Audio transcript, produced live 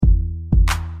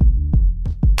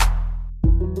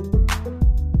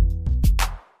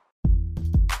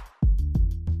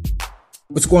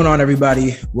What's going on,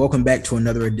 everybody? Welcome back to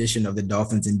another edition of the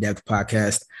Dolphins in Depth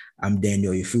podcast. I'm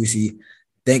Daniel Yafusi.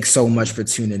 Thanks so much for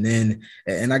tuning in.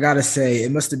 And I gotta say,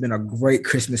 it must have been a great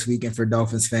Christmas weekend for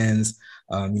Dolphins fans.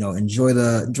 Enjoy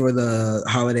the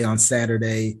holiday on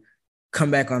Saturday.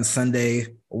 Come back on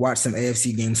Sunday, watch some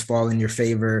AFC games fall in your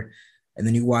favor, and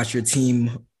then you watch your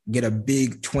team get a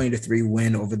big 20-3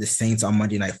 win over the Saints on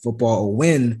Monday Night Football, a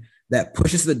win that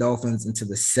pushes the Dolphins into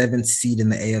the seventh seed in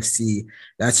the AFC.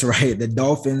 That's right. The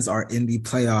Dolphins are in the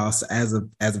playoffs as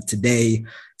of today.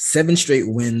 7 straight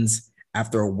wins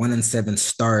after a 1-7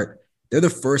 start. They're the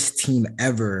first team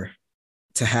ever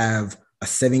to have a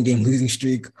 7-game losing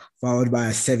streak followed by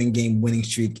a 7-game winning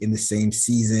streak in the same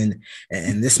season.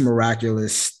 And this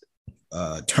miraculous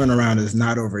turnaround is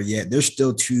not over yet. There's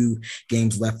still 2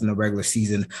 games left in the regular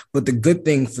season. But the good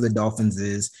thing for the Dolphins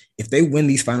is if they win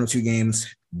these final 2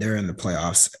 games, they're in the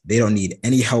playoffs. They don't need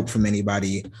any help from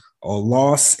anybody. A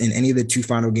loss in any of the 2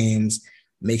 final games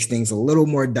makes things a little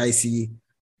more dicey,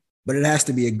 but it has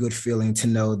to be a good feeling to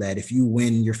know that if you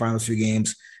win your final 2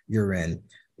 games, you're in.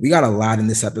 We got a lot in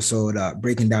this episode,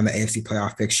 breaking down the AFC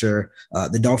playoff picture,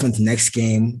 the Dolphins' next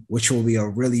game, which will be a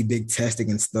really big test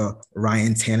against the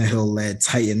Ryan Tannehill-led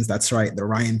Titans. That's right, the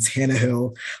Ryan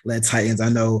Tannehill-led Titans. I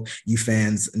know you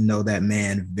fans know that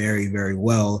man very, very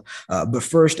well. But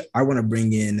first, I want to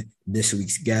bring in this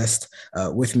week's guest.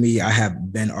 With me, I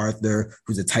have Ben Arthur,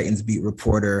 who's a Titans beat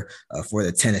reporter for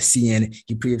the Tennessean.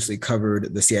 He previously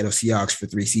covered the Seattle Seahawks for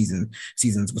 3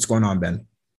 seasons. What's going on, Ben?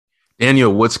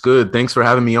 Daniel, what's good? Thanks for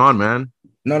having me on, man.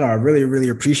 No, I really, really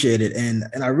appreciate it. And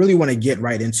I really want to get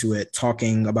right into it,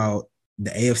 talking about the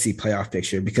AFC playoff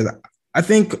picture, because I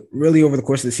think really over the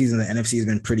course of the season, the NFC has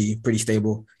been pretty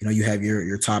stable. You have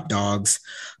your top dogs,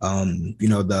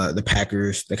 the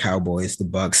Packers, the Cowboys, the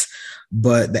Bucks,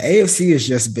 but the AFC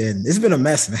it's been a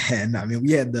mess, man. I mean,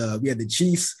 we had the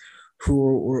Chiefs,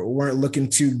 who weren't looking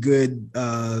too good,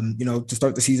 to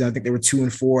start the season. I think they were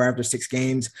 2-4 after 6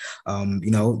 games.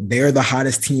 They're the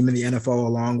hottest team in the NFL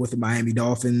along with the Miami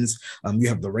Dolphins. You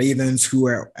have the Ravens, who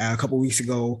are a couple weeks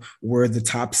ago were the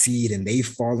top seed, and they've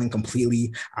fallen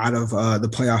completely out of the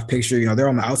playoff picture. They're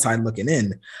on the outside looking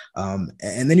in.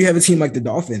 And then you have a team like the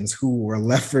Dolphins, who were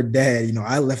left for dead.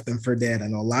 I left them for dead. I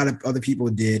know a lot of other people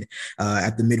did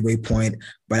at the midway point.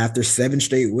 But after 7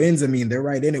 straight wins, I mean, they're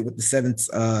right in it with the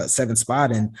seventh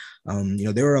spot. And,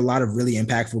 there were a lot of really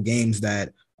impactful games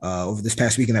that over this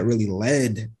past weekend that really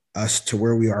led us to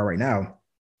where we are right now.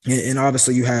 And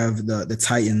obviously you have the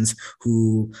Titans,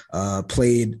 who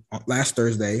played last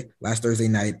Thursday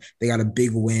night. They got a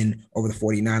big win over the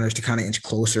 49ers to kind of inch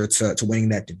closer to winning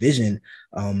that division.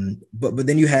 But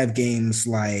then you have games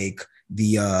like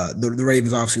the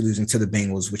Ravens obviously losing to the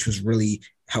Bengals, which was really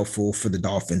helpful for the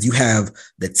Dolphins. You have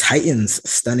the Titans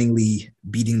stunningly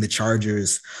beating the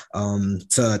Chargers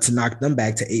to knock them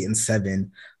back to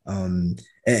 8-7.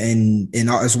 And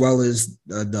as well as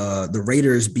the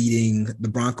Raiders beating the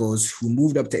Broncos, who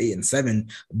moved up to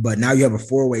 8-7, but now you have a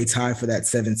 4-way tie for that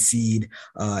 7th seed,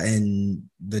 and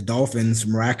the Dolphins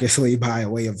miraculously, by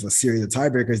way of a series of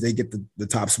tiebreakers, they get the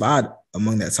top spot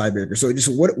among that tiebreaker. So just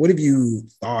what have you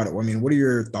thought? I mean, what are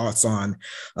your thoughts on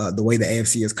the way the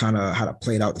AFC has kind of had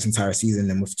played out this entire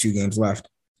season and with 2 games left?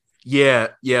 Yeah,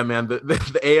 man.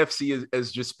 The AFC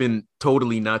has just been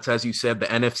totally nuts. As you said, the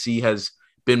NFC has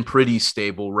been pretty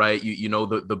stable, right?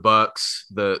 The Bucks,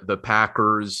 the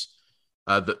Packers,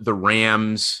 the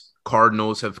Rams,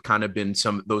 Cardinals have kind of been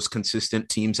some of those consistent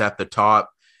teams at the top.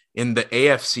 In the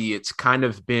AFC, it's kind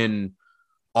of been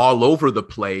all over the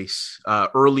place.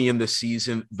 Early in the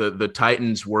season, the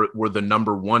Titans were the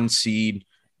number 1 seed.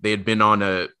 They had been on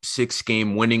a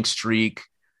 6-game winning streak.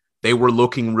 They were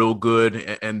looking real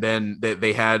good, and then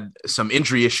they had some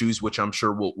injury issues, which I'm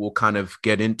sure we'll kind of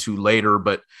get into later,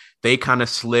 but they kind of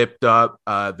slipped up.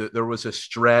 There was a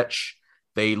stretch.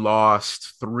 They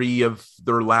lost 3 of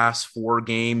their last 4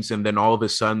 games, and then all of a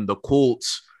sudden the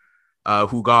Colts,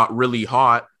 who got really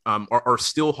hot, are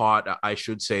still hot, I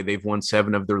should say. They've won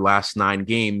 7 of their last 9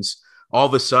 games. All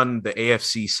of a sudden, the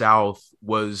AFC South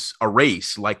was a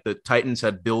race. Like, the Titans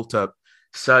had built up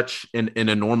such an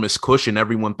enormous cushion.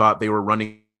 Everyone thought they were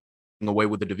running away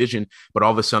with the division, but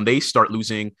all of a sudden they start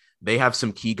losing. They have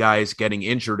some key guys getting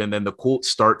injured, and then the Colts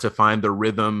start to find their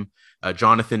rhythm.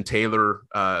 Jonathan Taylor,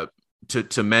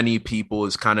 to many people,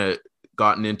 has kind of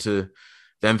gotten into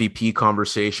the MVP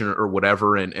conversation or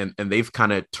whatever, and they've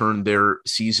kind of turned their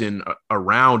season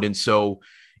around. And so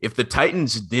if the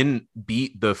Titans didn't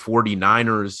beat the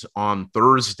 49ers on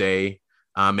Thursday,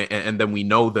 and then we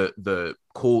know that the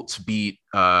Colts beat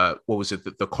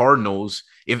the Cardinals.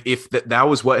 If that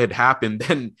was what had happened,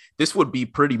 then this would be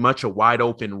pretty much a wide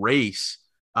open race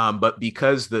But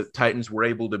because the Titans were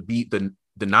able to beat the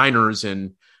Niners,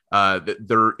 and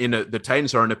the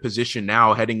Titans are in a position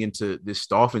now heading into this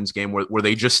Dolphins game where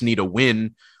they just need a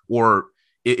win, or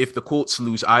if the Colts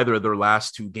lose either of their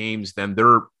last two games, then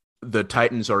the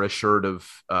Titans are assured of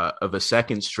a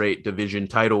second straight division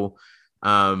title.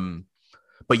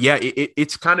 But yeah,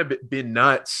 it's kind of been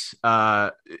nuts.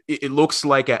 It looks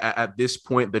like at this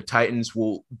point the Titans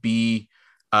will be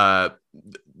they'll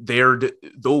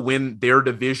win their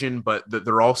division, but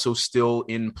they're also still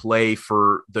in play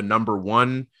for the number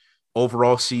one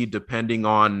overall seed, depending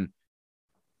on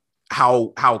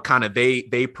how kind of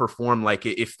they perform. Like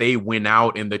if they win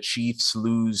out and the Chiefs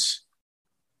lose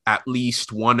at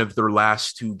least one of their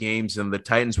last two games, then the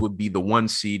Titans would be the one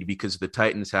seed because the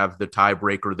Titans have the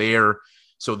tiebreaker there.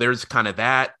 So there's kind of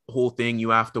that whole thing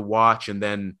you have to watch. And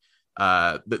then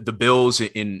the Bills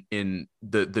in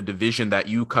the division that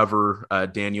you cover,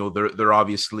 Daniel, they're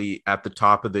obviously at the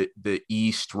top of the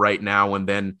East right now. And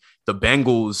then the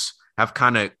Bengals have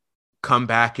kind of come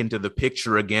back into the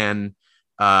picture again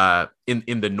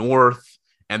in the North.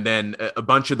 And then a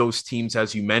bunch of those teams,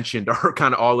 as you mentioned, are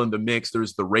kind of all in the mix.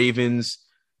 There's the Ravens,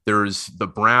 there's the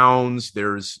Browns,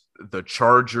 there's the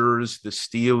Chargers, the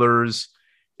Steelers.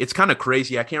 It's kind of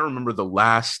crazy. I can't remember the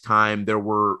last time there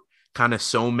were kind of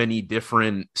so many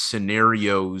different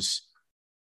scenarios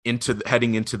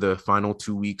heading into the final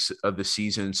 2 weeks of the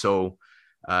season. So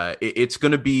it's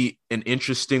going to be an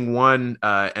interesting one.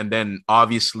 And then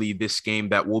obviously this game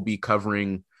that we'll be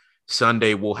covering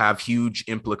Sunday will have huge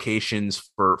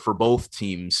implications for both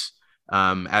teams.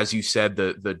 As you said,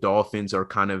 the Dolphins are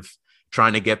kind of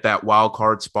trying to get that wild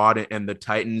card spot, and the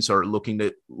Titans are looking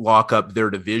to lock up their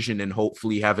division and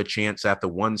hopefully have a chance at the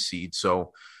one seed.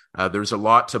 So there's a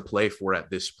lot to play for at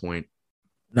this point.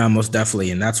 No, most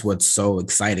definitely. And that's what's so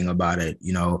exciting about it.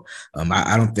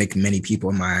 I don't think many people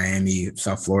in Miami,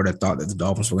 South Florida, thought that the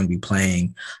Dolphins were going to be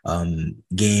playing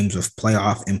games with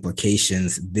playoff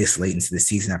implications this late into the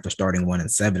season after starting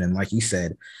 1-7. And like you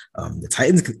said, the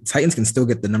Titans can still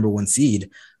get the number one seed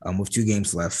with 2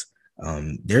 games left.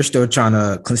 They're still trying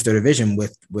to clinch their division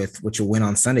with what you win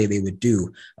on Sunday. They would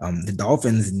do. The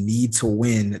Dolphins need to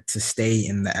win to stay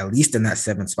at least in that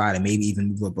 7th spot and maybe even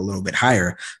move up a little bit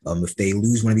higher. If they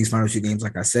lose one of these final 2 games,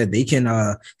 like I said, they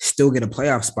can still get a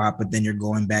playoff spot, but then you're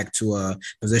going back to a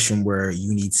position where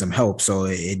you need some help. So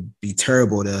it'd be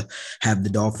terrible to have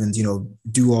the Dolphins,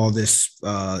 do all this,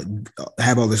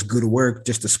 have all this good work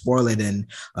just to spoil it and,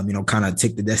 kind of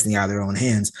take the destiny out of their own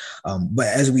hands. But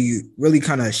as we really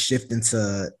kind of shift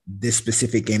into this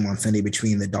specific game on Sunday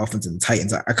between the Dolphins and the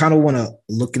Titans, I kind of want to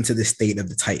look into the state of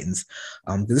the Titans.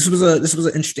 This was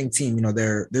an interesting team.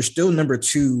 They're still number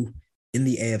 2 in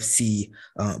the AFC,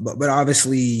 but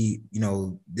obviously,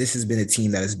 this has been a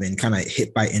team that has been kind of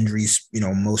hit by injuries.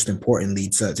 Most importantly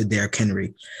to Derrick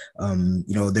Henry.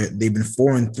 They've been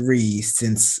 4-3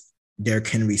 since Derrick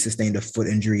Henry sustained a foot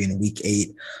injury in week 8.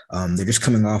 They're just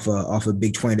coming off a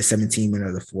big 20-17 win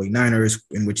of the 49ers,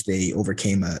 in which they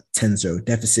overcame a 10-0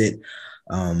 deficit.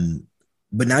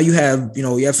 But now you have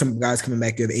some guys coming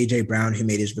back. You have AJ Brown, who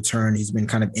made his return. He's been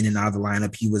kind of in and out of the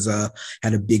lineup. He was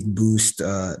had a big boost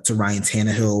to Ryan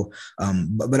Tannehill.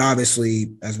 But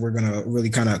obviously, as we're gonna really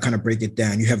kind of break it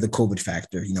down, you have the COVID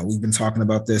factor. We've been talking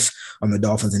about this on the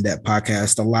Dolphins in Depth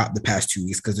podcast a lot the past 2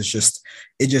 weeks because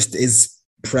it just is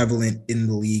prevalent in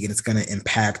the league, and it's going to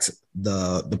impact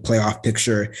the playoff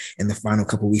picture in the final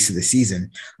couple of weeks of the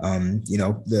season.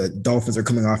 The Dolphins are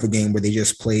coming off a game where they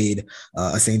just played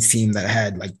a Saints team that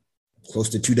had like close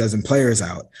to 24 players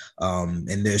out.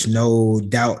 And there's no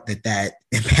doubt that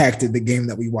impacted the game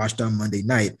that we watched on Monday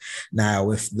night. Now,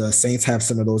 if the Saints have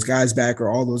some of those guys back or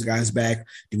all those guys back,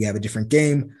 do we have a different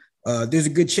game? There's a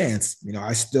good chance.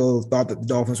 I still thought that the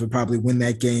Dolphins would probably win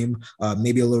that game,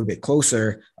 maybe a little bit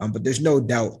closer. But there's no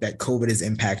doubt that COVID is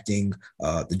impacting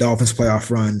the Dolphins'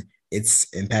 playoff run. It's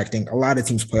impacting a lot of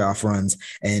teams' playoff runs.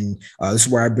 And this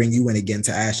is where I bring you in again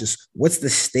to ask just what's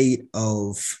the state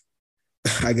of,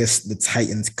 I guess, the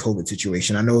Titans' COVID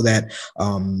situation? I know that,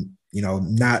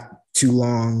 not too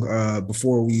long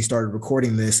before we started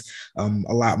recording this,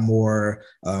 a lot more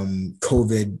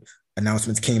COVID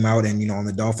announcements came out, and on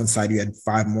the Dolphins side, you had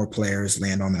 5 more players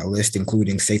land on that list,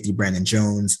 including safety Brandon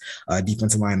Jones,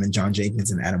 defensive lineman John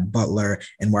Jenkins and Adam Butler,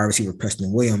 and wide receiver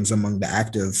Preston Williams among the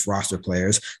active roster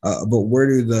players. But where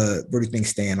do things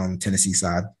stand on the Tennessee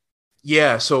side?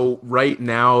 Yeah, so right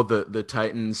now the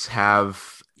Titans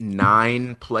have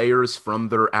 9 players from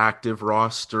their active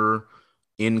roster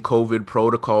in COVID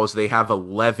protocols. They have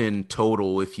 11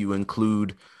 total if you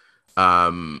include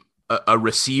a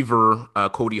receiver,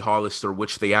 Cody Hollister, who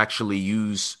they actually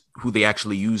use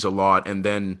a lot, and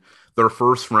then their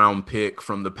first round pick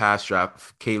from the past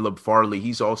draft, Caleb Farley.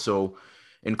 He's also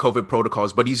in COVID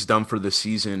protocols, but he's done for the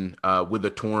season with a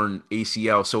torn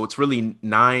ACL. So it's really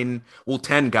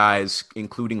 10 guys,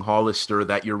 including Hollister,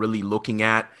 that you're really looking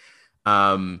at.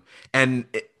 And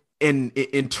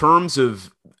in terms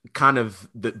of kind of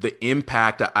the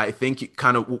impact, I think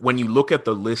kind of when you look at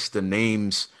the list of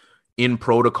names in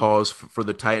protocols for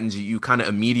the Titans, you kind of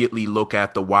immediately look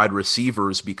at the wide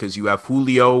receivers because you have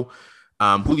Julio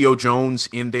Jones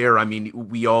in there. I mean,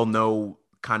 we all know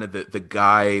kind of the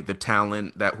guy, the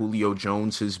talent that Julio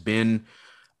Jones has been.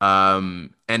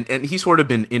 And he's sort of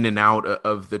been in and out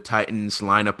of the Titans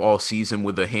lineup all season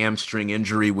with a hamstring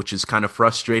injury, which has kind of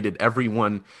frustrated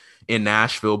everyone in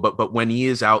Nashville. But when he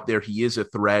is out there, he is a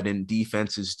threat, and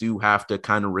defenses do have to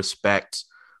kind of respect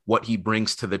what he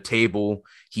brings to the table.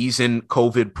 He's in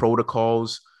COVID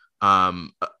protocols.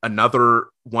 Another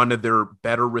one of their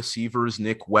better receivers,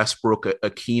 Nick Westbrook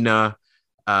Akina,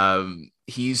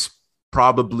 he's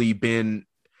probably been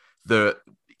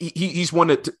he's one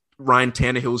of Ryan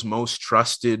Tannehill's most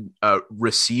trusted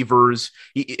receivers.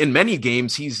 In many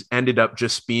games, he's ended up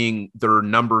just being their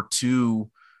number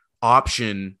 2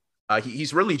 option.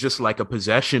 He's really just like a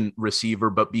possession receiver,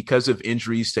 but because of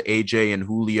injuries to AJ and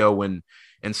Julio and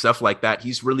stuff like that,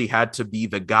 he's really had to be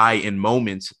the guy in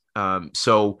moments.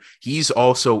 So he's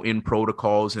also in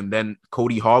protocols. And then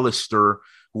Cody Hollister,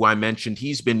 who I mentioned,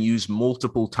 he's been used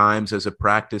multiple times as a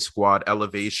practice squad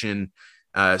elevation.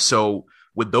 So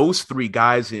with those 3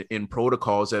 guys in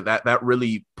protocols, that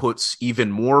really puts even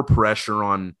more pressure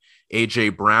on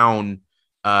AJ Brown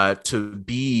to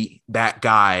be that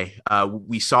guy.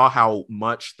 We saw how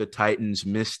much the Titans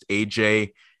missed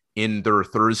AJ in their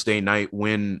Thursday night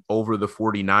win over the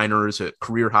 49ers, a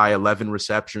career high 11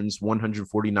 receptions,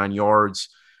 149 yards,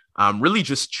 really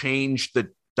just changed the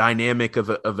dynamic of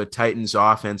a Titans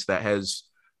offense that has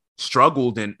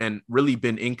struggled and really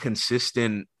been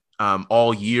inconsistent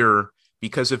all year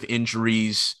because of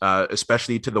injuries,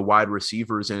 especially to the wide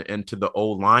receivers and to the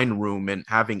O-line room, and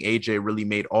having AJ really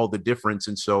made all the difference.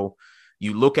 And so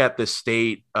you look at the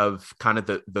state of kind of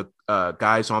the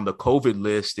guys on the COVID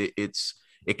list,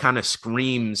 it kind of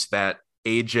screams that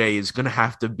AJ is going to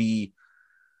have to be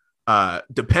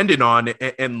dependent on.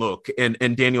 And look,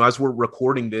 and Daniel, as we're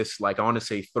recording this, like I want to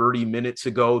say 30 minutes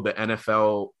ago, the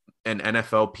NFL and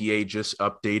NFLPA just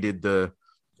updated the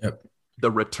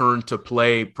return to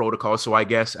play protocol. So I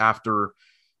guess after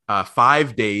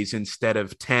 5 days instead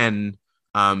of 10,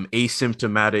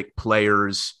 asymptomatic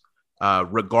players,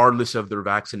 regardless of their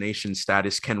vaccination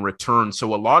status, can return.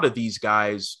 So a lot of these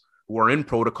guys who are in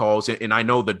protocols, and I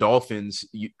know the Dolphins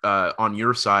on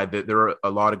your side, that there are a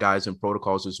lot of guys in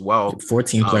protocols as well.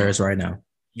 14 players right now.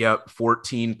 Yep,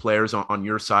 14 players on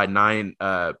your side, 9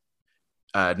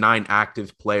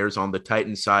 active players on the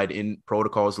Titans side in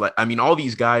protocols. I mean, all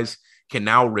these guys can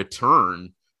now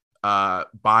return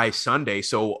by Sunday.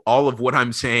 So all of what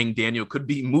I'm saying, Daniel, could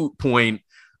be moot point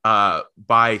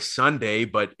by Sunday.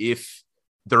 But if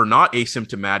they're not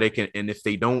asymptomatic and if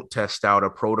they don't test out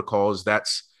of protocols,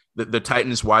 that's the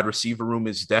Titans wide receiver room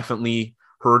is definitely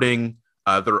hurting.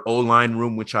 Their O-line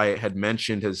room, which I had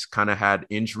mentioned, has kind of had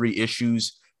injury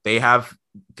issues. They have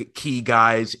key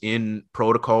guys in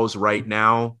protocols right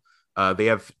now. They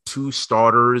have 2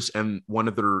 starters and one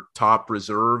of their top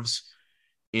reserves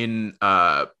in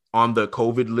on the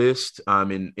COVID list,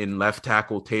 in left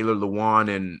tackle Taylor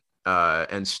Lewan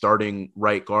and starting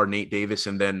right guard Nate Davis,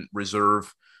 and then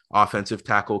reserve offensive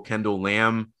tackle Kendall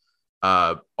Lamb.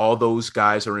 All those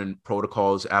guys are in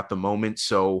protocols at the moment.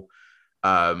 So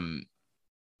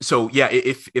yeah,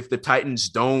 if the Titans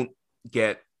don't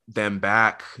get them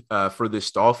back for this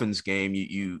Dolphins game,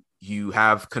 you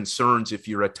have concerns if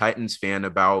you're a Titans fan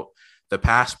about the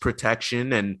pass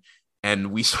protection,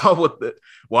 and we saw what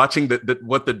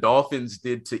the Dolphins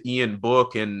did to Ian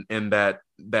Book and that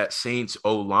Saints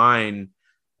O-line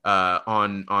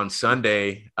on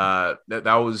Sunday.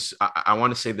 That was I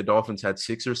want to say the Dolphins had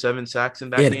 6 or 7 sacks in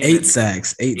that game. 8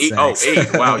 sacks. 8 sacks. Oh,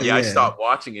 8. Wow. Yeah, I stopped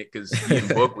watching it because Ian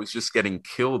Book was just getting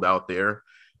killed out there.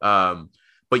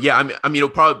 But yeah, I mean,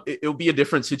 it'll be a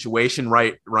different situation,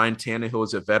 right? Ryan Tannehill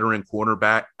is a veteran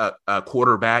quarterback.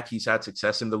 He's had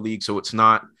success in the league, so it's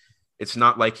not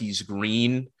like he's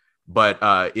green. But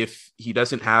if he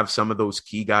doesn't have some of those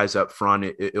key guys up front,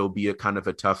 it'll be a kind of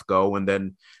a tough go. And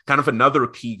then kind of another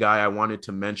key guy I wanted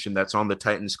to mention that's on the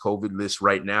Titans COVID list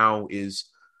right now is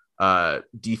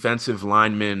defensive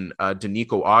lineman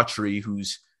Danico Autry,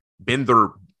 who's been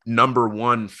their number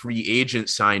 1 free agent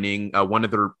signing, one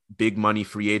of their big money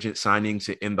free agent signings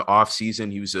in the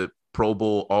offseason. He was a Pro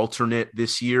Bowl alternate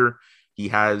this year. He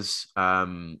has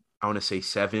I want to say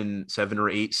seven or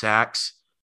eight sacks.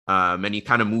 And he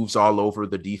kind of moves all over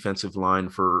the defensive line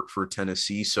for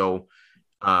Tennessee. So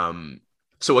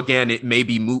again, it may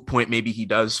be moot point. Maybe he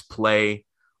does play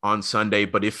on Sunday,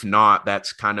 but if not,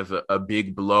 that's kind of a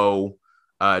big blow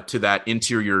to that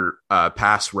interior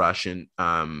pass rush.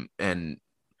 And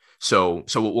so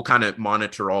we'll kind of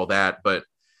monitor all that. But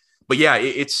yeah,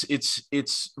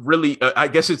 it's really, I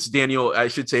guess it's Daniel, I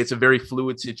should say it's a very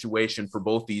fluid situation for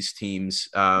both these teams.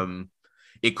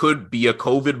 It could be a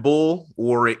COVID bowl,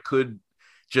 or it could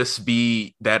just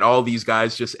be that all these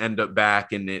guys just end up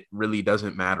back and it really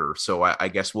doesn't matter. So I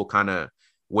guess we'll kind of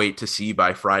wait to see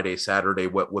by Friday, Saturday,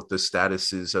 what the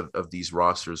statuses of these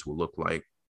rosters will look like.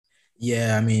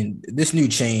 Yeah, I mean, this new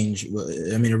change,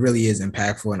 I mean, it really is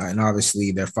impactful. And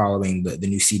obviously, they're following the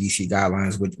new CDC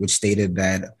guidelines, which stated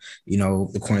that,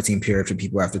 the quarantine period for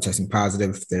people after testing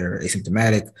positive, if they're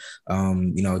asymptomatic,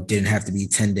 didn't have to be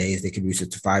 10 days. They could reduce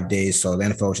it to 5 days. So the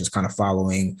NFL was just kind of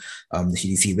following the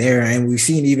CDC there. And we've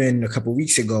seen even a couple of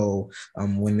weeks ago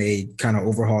when they kind of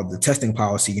overhauled the testing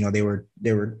policy, they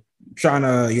were trying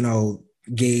to,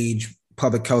 gauge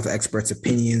public health experts'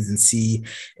 opinions and see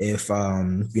if,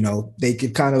 they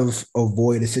could kind of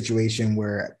avoid a situation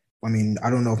where, I mean,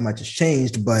 I don't know if much has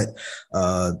changed, but,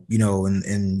 about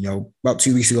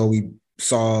 2 weeks ago, we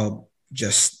saw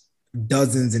just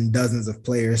dozens and dozens of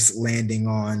players landing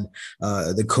on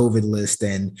the COVID list,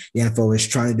 and the NFL is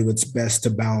trying to do its best to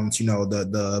balance,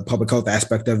 the public health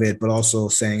aspect of it, but also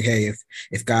saying, hey,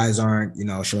 if guys aren't,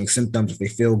 showing symptoms, if they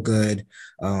feel good,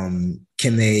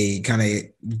 can they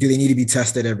do they need to be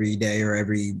tested every day or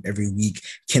every week?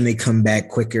 Can they come back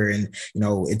quicker? And,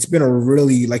 it's been a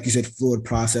really, like you said, fluid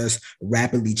process,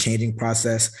 rapidly changing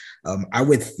process. I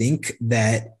would think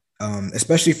that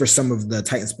especially for some of the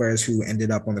Titans players who ended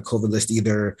up on the COVID list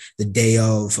either the day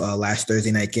of last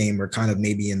Thursday night game or kind of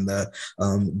maybe in the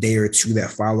day or two that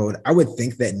followed. I would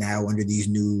think that now under these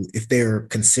if they're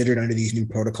considered under these new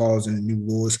protocols and new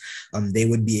rules, they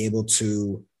would be able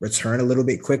to return a little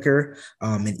bit quicker.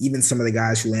 And even some of the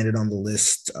guys who landed on the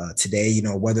list today,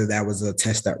 whether that was a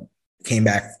test that came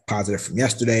back positive from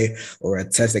yesterday or a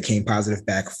test that came positive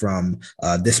back from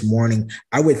this morning,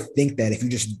 I would think that if you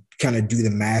just kind of do the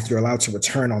math, you're allowed to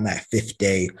return on that fifth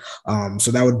day.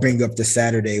 So that would bring up the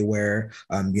Saturday where,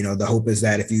 the hope is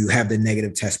that if you have the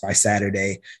negative test by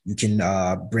Saturday, you can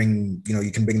bring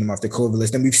them off the COVID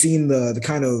list. And we've seen the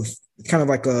kind of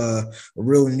like a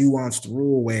real nuanced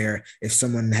rule where if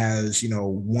someone has,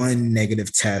 one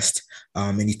negative test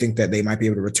and you think that they might be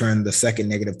able to return the second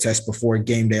negative test before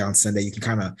game day on Sunday, you can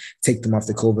kind of take them off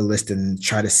the COVID list and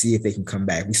try to see if they can come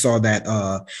back. We saw that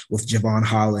with Javon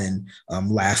Holland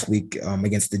last week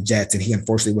against the Jets, and he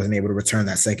unfortunately wasn't able to return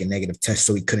that second negative test,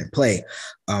 so he couldn't play.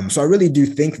 So I really do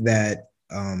think that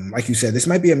like you said, this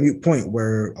might be a moot point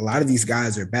where a lot of these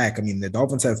guys are back. I mean, the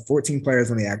Dolphins have 14 players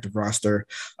on the active roster,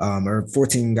 or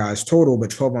 14 guys total,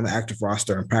 but 12 on the active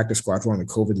roster and practice squad were on the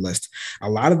COVID list. A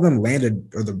lot of them landed,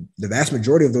 or the vast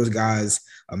majority of those guys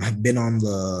have been on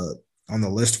the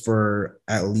list for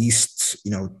at least,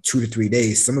 2 to 3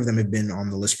 days. Some of them have been on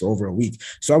the list for over a week.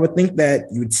 So I would think that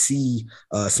you would see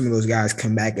some of those guys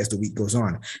come back as the week goes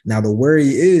on. Now, the worry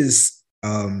is,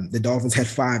 the Dolphins had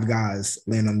 5 guys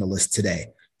land on the list today,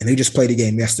 and they just played a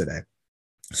game yesterday.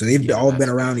 So they've all been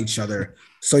around each other.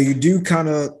 So you do kind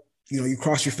of, you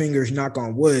cross your fingers, knock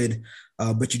on wood,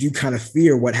 but you do kind of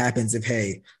fear what happens if,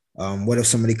 hey, what if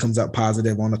somebody comes up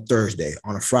positive on a Thursday,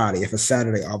 on a Friday? If a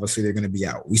Saturday, obviously they're going to be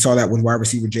out. We saw that with wide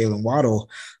receiver Jalen Waddle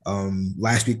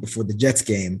last week before the Jets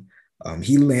game.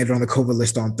 He landed on the COVID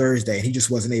list on Thursday, and he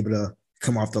just wasn't able to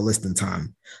come off the list in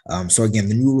time. So again,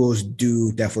 the new rules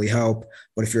do definitely help.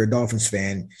 But if you're a Dolphins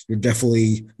fan, you're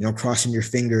definitely, crossing your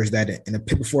fingers that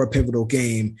before a pivotal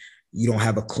game, you don't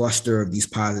have a cluster of these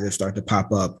positives start to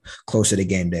pop up closer to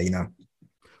game day,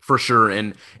 For sure.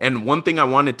 And one thing I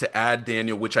wanted to add,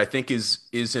 Daniel, which I think is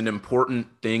an important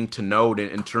thing to note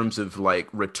in terms of like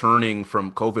returning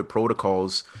from COVID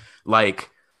protocols, like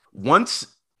once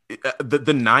the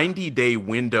 90-day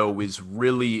window is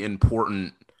really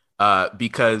important.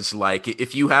 Because like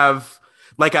if you have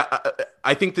like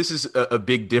I think this is a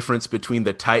big difference between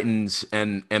the Titans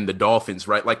and the Dolphins,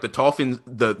 right? Like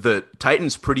the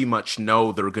Titans pretty much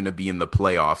know they're going to be in the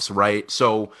playoffs, right?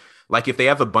 So like if they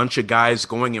have a bunch of guys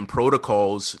going in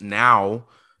protocols now,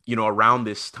 around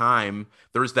this time,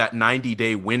 there's that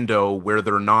 90-day window where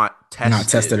they're not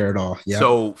tested at all. Yeah.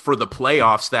 So for the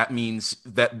playoffs, that means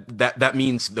that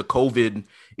means the COVID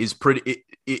is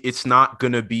it's not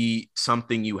going to be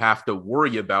something you have to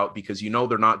worry about because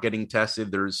they're not getting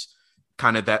tested. There's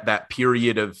kind of that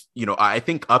period of I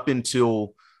think up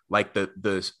until like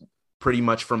the pretty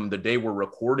much from the day we're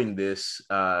recording this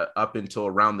up until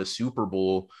around the Super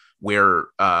Bowl, where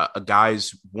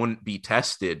guys wouldn't be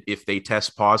tested if they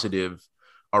test positive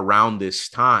around this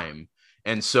time.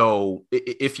 And so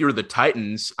if you're the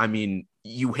Titans, I mean,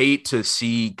 you hate to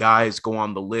see guys go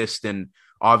on the list, and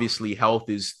obviously health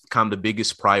is kind of the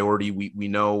biggest priority. We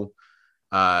know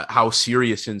how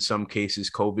serious in some cases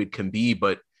COVID can be,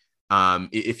 but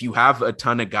if you have a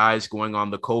ton of guys going on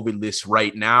the COVID list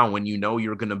right now, when you know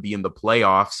you're going to be in the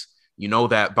playoffs, you know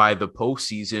that by the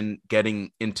postseason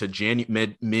getting into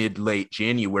late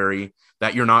January,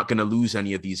 that you're not going to lose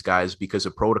any of these guys because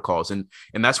of protocols. And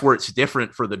that's where it's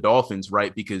different for the Dolphins,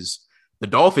 right? Because the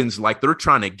Dolphins, like, they're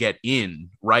trying to get in,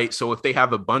 right? So if they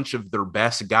have a bunch of their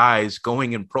best guys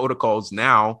going in protocols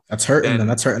now, that's hurting them.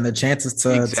 That's hurting the chances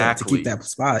to keep that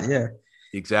spot. Yeah,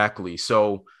 exactly.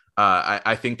 So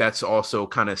I think that's also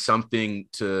kind of something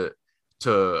to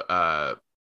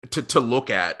look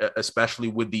at, especially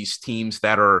with these teams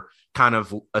that are kind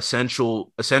of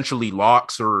essentially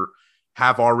locks or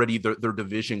have already their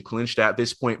division clinched at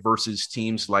this point, versus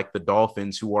teams like the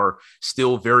Dolphins, who are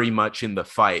still very much in the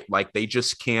fight. Like, they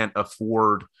just can't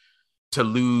afford to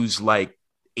lose like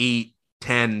 8,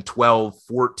 10, 12,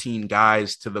 14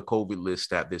 guys to the COVID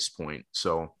list at this point.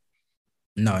 So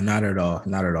no, not at all.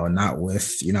 Not at all. Not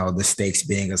with, the stakes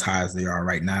being as high as they are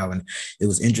right now. And it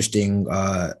was interesting.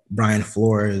 Brian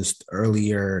Flores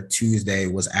earlier Tuesday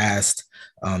was asked,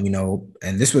 and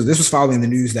this was following the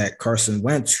news that Carson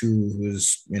Wentz, who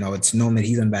was, it's known that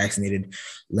he's unvaccinated,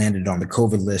 landed on the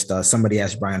COVID list. Somebody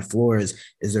asked Brian Flores,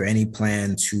 is there any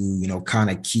plan to, kind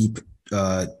of keep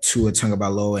Tua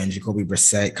Tagovailoa and Jacoby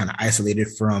Brissett kind of isolated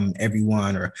from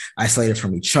everyone or isolated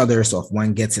from each other? So if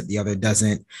one gets it, the other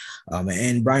doesn't.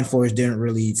 And Brian Flores didn't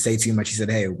really say too much. He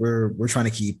said, hey, we're trying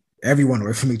to keep everyone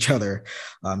away from each other.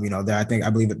 I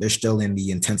believe that they're still in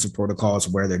the intensive protocols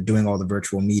where they're doing all the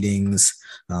virtual meetings.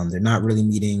 They're not really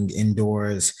meeting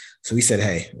indoors. So we said,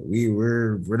 hey,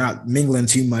 we're not mingling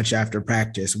too much after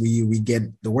practice. We get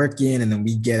the work in and then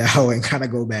we get out and kind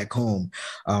of go back home.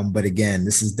 But again,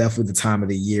 this is definitely the time of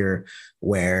the year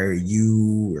where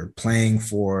you are playing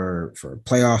for a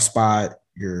playoff spot.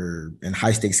 You're in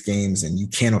high stakes games and you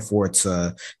can't afford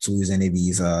to lose any of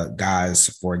these guys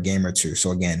for a game or two.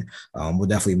 So again, we'll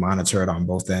definitely monitor it on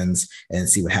both ends and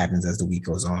see what happens as the week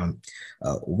goes on.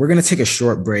 We're going to take a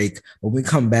short break. When we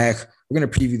come back, we're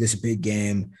going to preview this big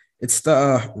game. It's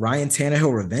the Ryan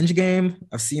Tannehill revenge game.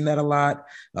 I've seen that a lot.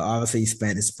 Obviously, he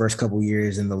spent his first couple of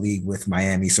years in the league with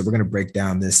Miami. So we're going to break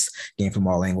down this game from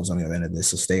all angles on the other end of this.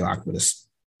 So stay locked with us.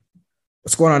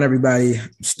 What's going on, everybody?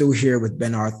 I'm still here with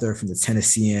Ben Arthur from the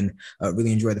Tennessean.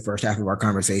 Really enjoyed the first half of our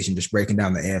conversation, just breaking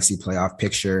down the AFC playoff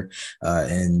picture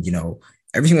and,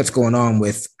 everything that's going on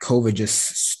with COVID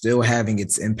just still having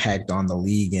its impact on the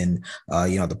league and,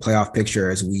 the playoff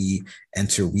picture as we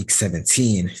enter week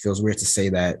 17. It feels weird to say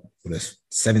that with a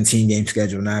 17-game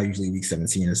schedule now. Usually week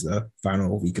 17 is the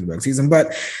final week of the regular season,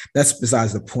 but that's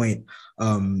besides the point.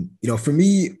 For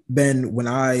me, Ben, when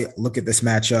I look at this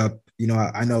matchup,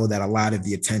 I know that a lot of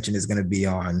the attention is going to be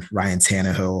on Ryan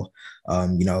Tannehill.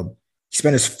 He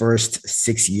spent his first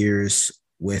 6 years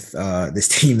with this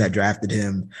team that drafted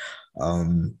him.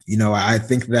 I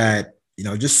think that,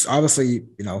 just obviously,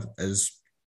 as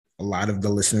a lot of the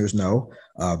listeners know,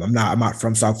 I'm not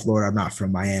from South Florida. I'm not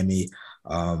from Miami.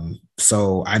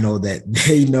 So I know that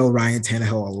they know Ryan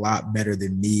Tannehill a lot better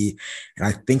than me. And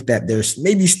I think that there's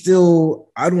maybe still,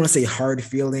 I don't want to say hard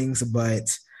feelings,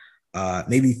 but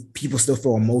maybe people still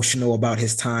feel emotional about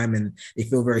his time and they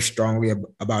feel very strongly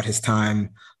about his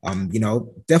time.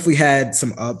 Definitely had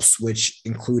some ups, which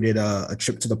included a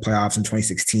trip to the playoffs in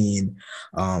 2016,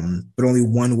 but only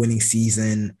one winning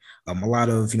season. A lot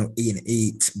of,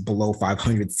 8-8 below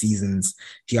 500 seasons.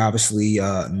 He obviously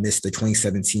missed the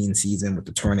 2017 season with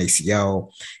the torn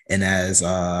ACL. And as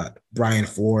Brian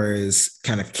Flores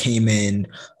kind of came in,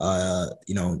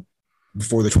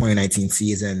 before the 2019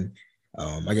 season,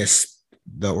 I guess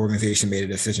the organization made a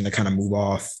decision to kind of move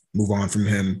on from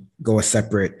him, go a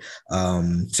separate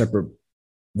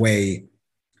way,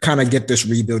 kind of get this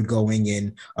rebuild going.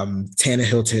 And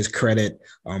Tannehill, to his credit,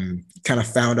 kind of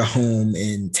found a home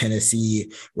in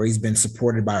Tennessee where he's been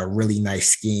supported by a really nice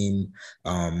scheme.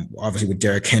 Obviously with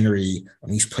Derrick Henry,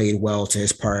 he's played well to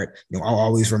his part. I'll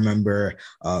always remember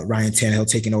Ryan Tannehill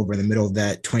taking over in the middle of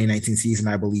that 2019 season,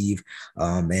 I believe.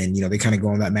 And, they kind of go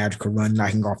on that magical run,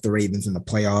 knocking off the Ravens in the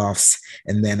playoffs,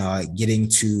 and then getting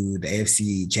to the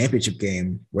AFC Championship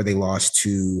game where they lost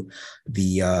to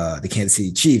the Kansas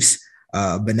City Chiefs.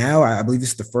 But now I believe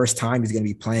this is the first time he's going to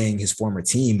be playing his former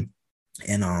team.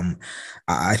 And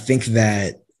I think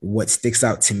that what sticks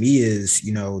out to me is,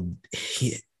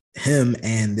 him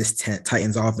and this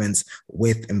Titans offense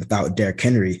with and without Derrick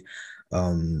Henry.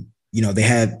 They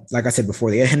had, like I said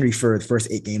before, they had Henry for the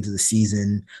first 8 games of the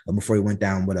season before he went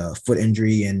down with a foot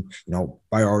injury. And,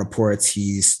 by all reports,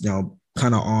 he's,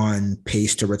 kind of on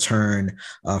pace to return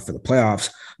for the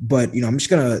playoffs. But, I'm just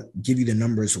going to give you the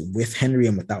numbers with Henry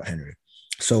and without Henry.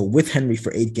 So with Henry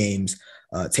for 8 games,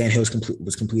 Tannehill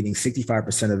was completing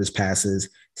 65% of his passes,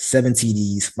 7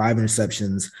 TDs, 5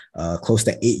 interceptions, close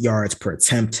to 8 yards per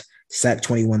attempt, sacked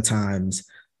 21 times,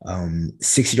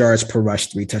 6 yards per rush,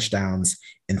 3 touchdowns,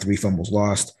 and 3 fumbles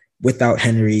lost. Without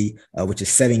Henry, which is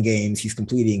 7 games, he's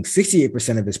completing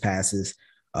 68% of his passes,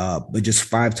 but just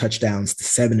 5 touchdowns to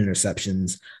 7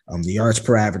 interceptions. The yards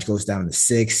per average goes down to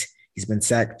 6. He's been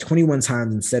sacked 21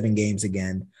 times in 7 games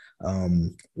again.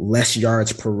 Less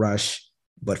yards per rush,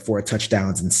 but 4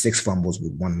 touchdowns and 6 fumbles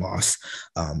with 1 loss.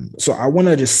 So I want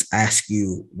to just ask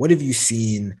you, what have you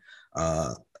seen?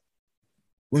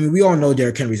 We all know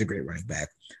Derrick Henry's a great running back,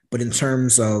 but in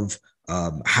terms of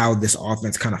how this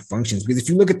offense kind of functions, because if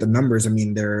you look at the numbers, I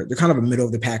mean, they're kind of a middle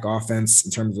of the pack offense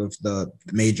in terms of the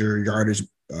major yardage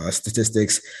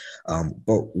statistics.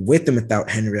 But with and without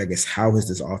Henry, I guess, how has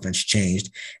this offense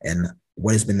changed, and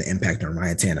what has been the impact on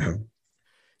Ryan Tannehill?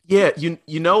 Yeah,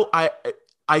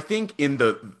 I think in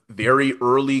the very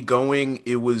early going,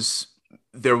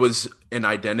 there was an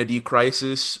identity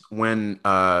crisis when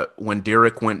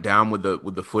Derrick went down with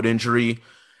the foot injury.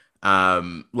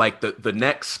 Like the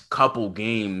next couple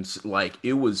games, like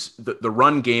it was the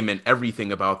run game and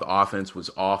everything about the offense was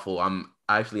awful. I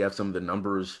actually have some of the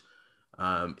numbers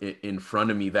in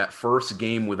front of me. That first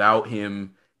game without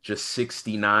him, just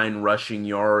 69 rushing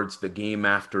yards. The game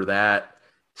after that,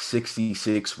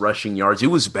 66 rushing yards. It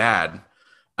was bad.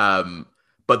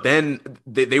 But then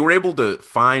they were able to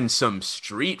find some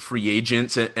street free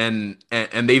agents, and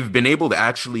they've been able to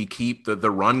actually keep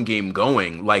the run game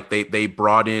going. Like they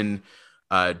brought in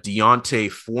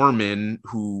D'Onta Foreman,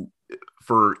 who,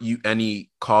 for any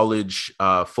college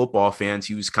football fans,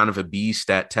 he was kind of a beast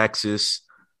at Texas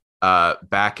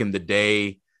back in the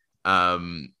day.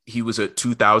 He was a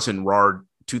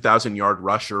 2,000-yard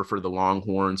rusher for the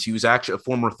Longhorns. He was actually a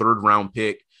former third-round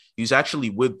pick. He was actually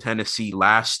with Tennessee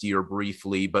last year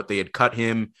briefly, but they had cut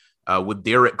him. With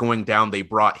Derrick going down, they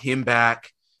brought him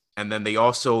back. And then they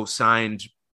also signed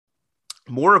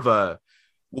more of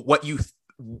what you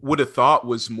would have thought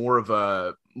was more of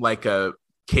a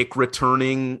kick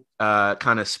returning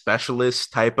kind of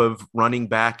specialist type of running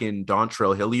back in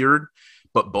Dontrell Hilliard.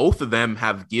 But both of them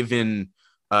have given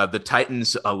the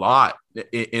Titans a lot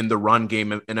in the run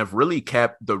game and have really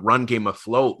kept the run game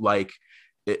afloat. Like,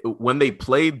 when they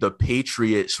played the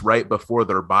Patriots right before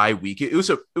their bye week, it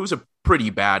was a pretty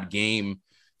bad game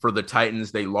for the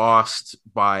Titans. They lost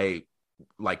by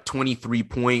like 23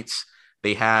 points.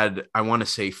 They had, I want to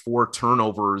say, 4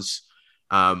 turnovers,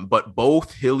 but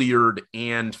both Hilliard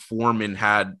and Foreman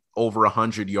had over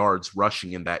 100 yards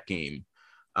rushing in that game.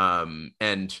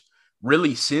 And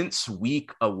really, since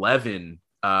week 11,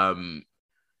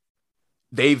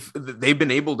 they've been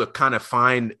able to kind of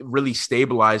really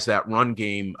stabilize that run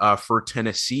game for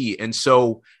Tennessee. And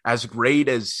so, as great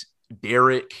as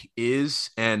Derrick is,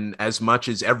 and as much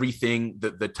as everything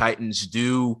that the Titans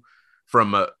do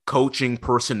from a coaching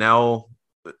personnel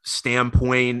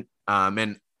standpoint,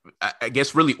 and I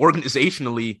guess really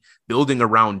organizationally building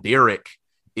around Derrick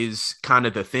is kind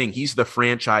of the thing. He's the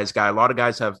franchise guy. A lot of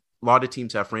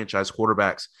teams have franchise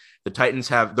quarterbacks. The Titans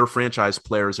have their franchise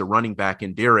players, a running back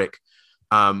in Derrick.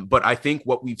 But I think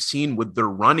what we've seen with their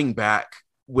running back,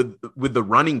 with the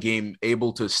running game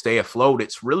able to stay afloat,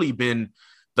 it's really been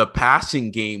the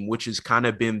passing game, which has kind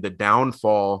of been the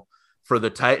downfall for the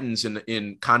Titans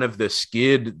in kind of the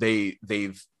skid they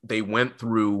went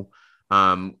through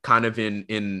kind of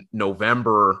in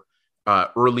November,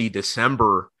 early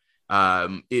December.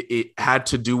 It had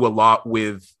to do a lot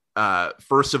with,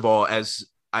 first of all, as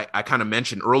I kind of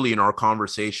mentioned early in our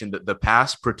conversation, that the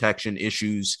pass protection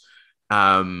issues,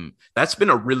 that's been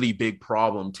a really big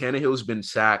problem. Tannehill's been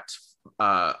sacked,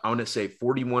 I want to say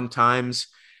 41 times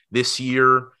this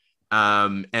year.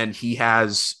 And he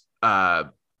has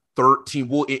 13.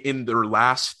 Well, in their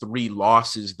last 3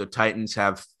 losses, the Titans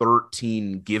have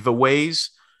 13 giveaways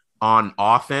on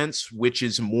offense, which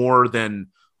is more than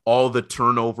all the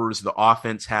turnovers the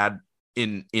offense had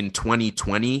in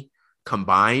 2020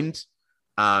 combined.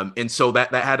 And so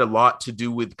that had a lot to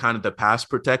do with kind of the pass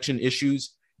protection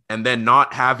issues, and then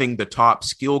not having the top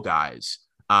skill guys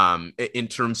in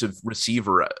terms of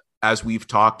receiver. As we've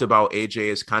talked about, AJ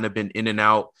has kind of been in and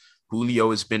out.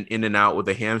 Julio has been in and out with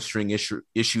a hamstring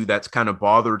issue that's kind of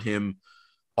bothered him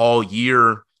all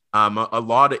year. In a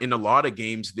lot of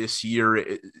games this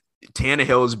year,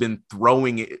 Tannehill has been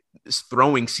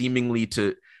throwing seemingly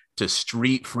to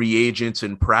street free agents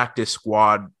and practice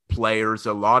squad players,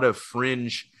 a lot of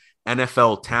fringe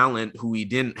NFL talent who he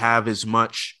didn't have as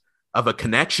much of a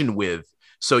connection with.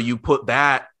 So you put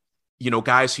that,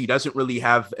 guys who he doesn't really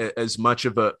have as much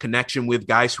of a connection with,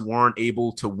 guys who aren't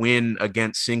able to win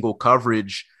against single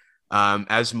coverage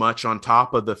as much, on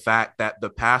top of the fact that the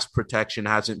pass protection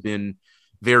hasn't been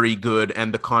very good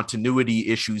and the continuity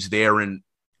issues there, and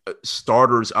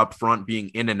starters up front being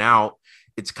in and out.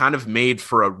 It's kind of made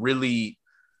for a really,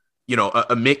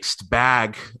 a mixed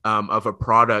bag of a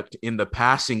product in the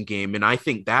passing game. And I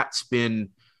think that's been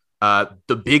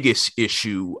the biggest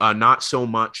issue, not so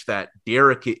much that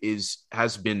Derek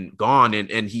has been gone,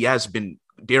 and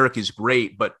Derek is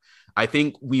great, but I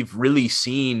think we've really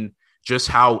seen just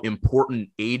how important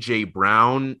AJ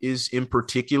Brown is in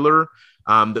particular.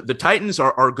 The Titans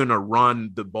are going to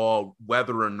run the ball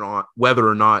whether or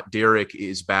not Derek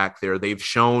is back there. They've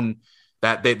shown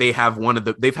that they've had one of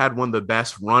the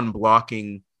best run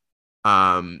blocking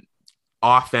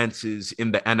offenses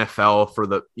in the NFL for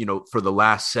the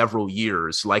last several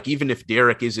years. Like, even if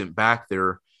Derek isn't back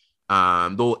there,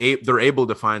 they're able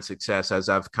to find success, as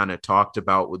I've kind of talked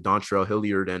about with Dontrell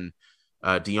Hilliard and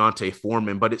Deontay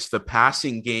Foreman. But it's the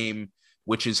passing game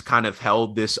which has kind of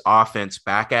held this offense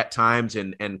back at times,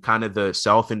 and kind of the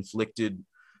self-inflicted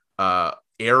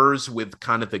errors with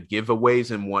kind of the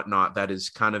giveaways and whatnot that has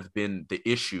kind of been the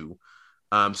issue.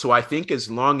 So I think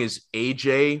as long as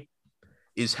AJ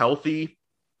is healthy,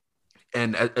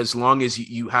 and as long as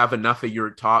you have enough of your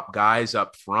top guys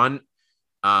up front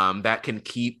that can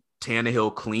keep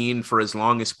Tannehill clean for as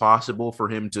long as possible for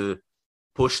him to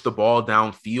push the ball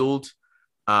downfield,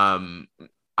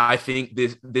 I think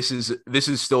this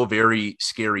is still a very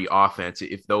scary offense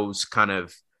if those kind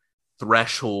of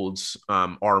thresholds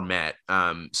are met.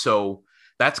 So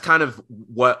that's kind of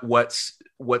what's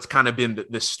kind of been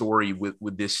the story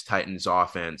with this Titans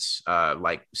offense,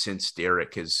 like since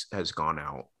Derek has gone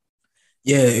out.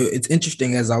 Yeah, it's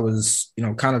interesting, as I was,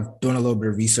 kind of doing a little bit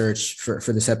of research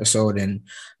for this episode, and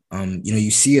you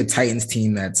see a Titans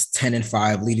team that's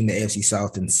 10-5, leading the AFC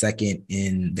South and second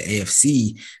in the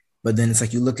AFC. But then it's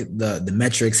like, you look at the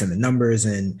metrics and the numbers,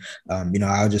 and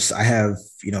I have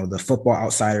the Football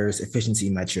Outsiders efficiency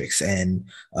metrics, and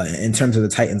in terms of the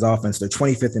Titans offense, they're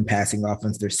 25th in passing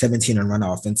offense, they're 17 in run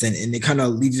offense, and it kind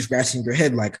of leaves you scratching your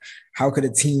head, like, how could a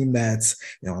team that's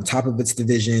on top of its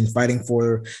division, fighting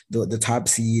for the top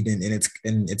seed in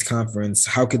its conference,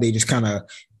 how could they just kind of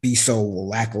be so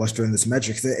lackluster in this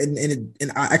metrics?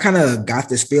 And I kind of got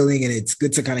this feeling, and it's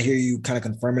good to kind of hear you kind of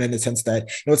confirm it, in the sense that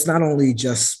it's not only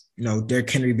just Derrick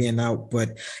Henry being out,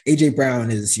 but AJ Brown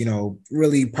is,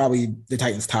 really probably the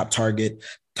Titans' top target,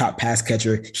 top pass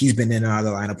catcher. He's been in and out of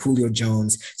the lineup. Julio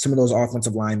Jones, some of those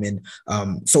offensive linemen.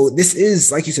 So this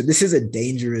is, like you said, this is a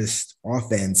dangerous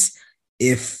offense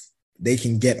if they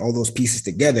can get all those pieces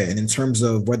together. And in terms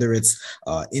of whether it's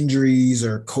injuries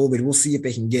or COVID, we'll see if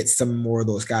they can get some more of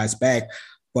those guys back.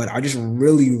 But I just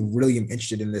really, really am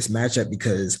interested in this matchup,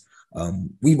 because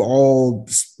we've all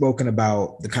spoken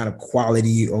about the kind of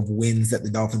quality of wins that the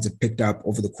Dolphins have picked up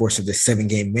over the course of this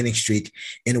 7-game winning streak.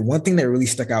 And one thing that really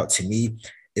stuck out to me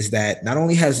is that not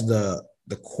only has the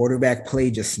quarterback play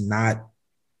just not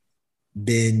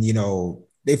been,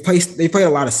 they've played a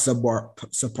lot of subpar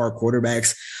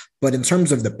quarterbacks, but in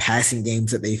terms of the passing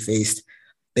games that they faced,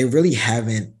 they really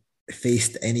haven't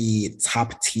faced any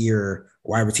top tier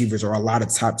wide receivers, or a lot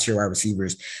of top tier wide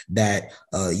receivers that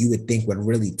you would think would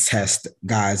really test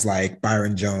guys like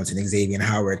Byron Jones and Xavier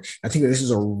Howard. I think that this is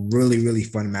a really, really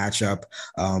fun matchup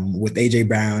with AJ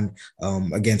Brown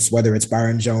against whether it's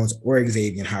Byron Jones or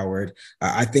Xavier Howard.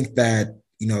 I think that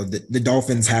the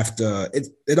Dolphins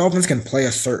the Dolphins can play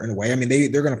a certain way. I mean,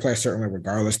 they're going to play a certain way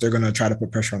regardless. They're going to try to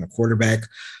put pressure on the quarterback.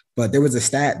 But there was a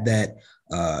stat that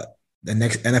the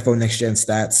next NFL Next Gen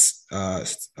Stats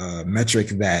metric,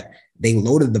 that they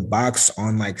loaded the box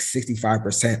on like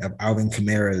 65% of Alvin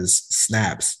Kamara's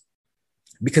snaps,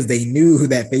 because they knew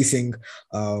that facing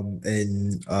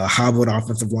a hobbled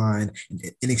offensive line,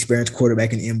 inexperienced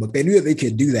quarterback and in-book, they knew that they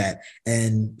could do that.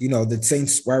 And, the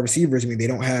Saints wide receivers, I mean, they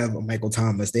don't have a Michael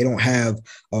Thomas. They don't have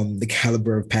the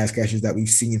caliber of pass catchers that we've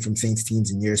seen from Saints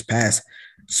teams in years past.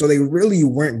 So they really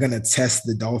weren't going to test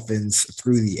the Dolphins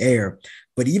through the air.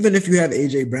 But even if you have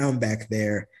AJ Brown back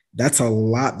there, that's a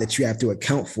lot that you have to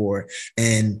account for.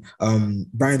 And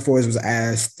Brian Flores was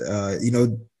asked,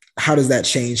 how does that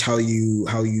change how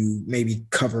you maybe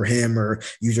cover him or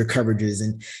use your coverages?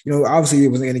 And obviously he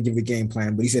wasn't going to give a game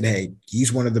plan, but he said, hey,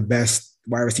 he's one of the best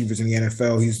wide receivers in the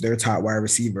NFL. He's their top wide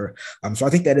receiver. So I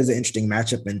think that is an interesting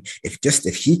matchup. And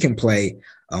if he can play,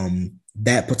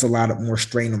 that puts a lot of more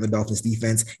strain on the Dolphins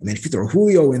defense. And then if you throw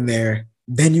Julio in there,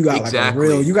 then you got exactly. a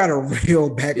real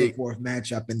back and forth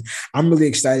matchup. And I'm really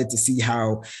excited to see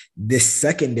how this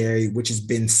secondary, which has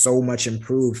been so much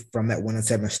improved from that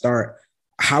 1-7 start,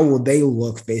 how will they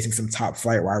look facing some top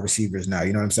flight wide receivers now?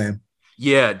 You know what I'm saying?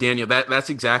 Yeah, Daniel, that's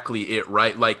exactly it,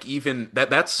 right? Like even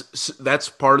that's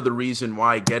part of the reason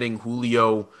why getting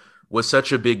Julio was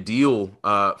such a big deal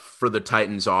for the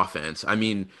Titans offense. I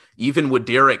mean, even with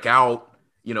Derek out,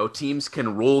 teams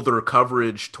can roll their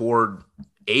coverage toward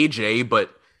AJ,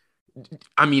 but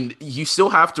I mean, you still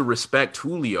have to respect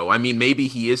Julio. I mean, maybe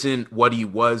he isn't what he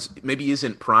was, maybe he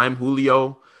isn't prime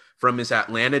Julio from his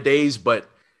Atlanta days, but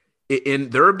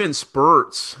there have been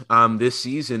spurts this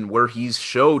season where he's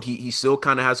showed he still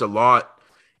kind of has a lot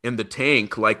in the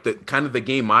tank. Like the kind of the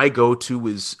game I go to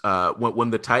is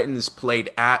when the Titans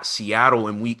played at Seattle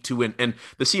in week 2, and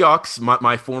the Seahawks,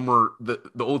 my former the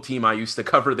old team I used to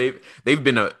cover, they've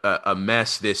been a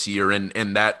mess this year,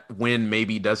 and that win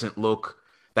maybe doesn't look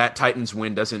that Titans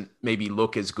win doesn't maybe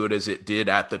look as good as it did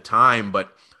at the time,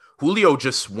 but Julio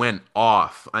just went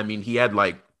off. I mean, he had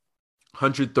like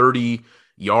 130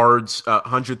 yards,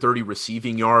 130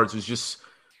 receiving yards. It was just,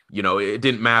 it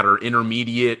didn't matter.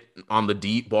 Intermediate on the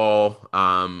deep ball,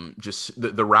 just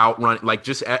the route run, like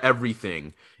just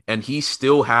everything. And he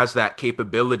still has that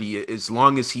capability. As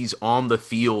long as he's on the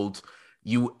field,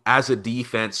 you as a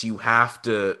defense, you have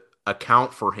to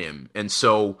account for him. And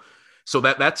so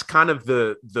that's kind of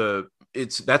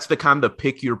that's the kind of the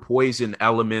pick your poison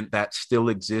element that still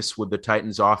exists with the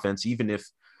Titans offense, even if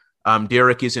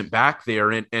Derek isn't back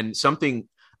there. And something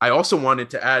I also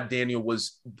wanted to add, Daniel,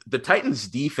 was the Titans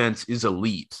defense is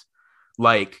elite.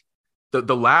 Like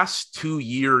the last 2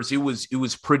 years, it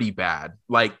was pretty bad.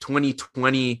 Like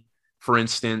 2020, for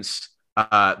instance,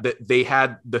 they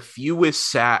had the fewest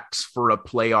sacks for a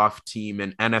playoff team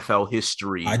in NFL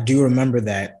history. I do remember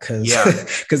that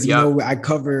because I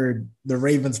covered the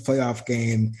Ravens playoff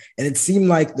game, and it seemed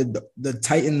like the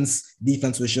Titans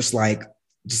defense was just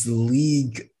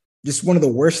league, just one of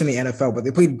the worst in the NFL, but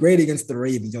they played great against the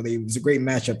Ravens. It was a great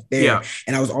matchup there. Yeah.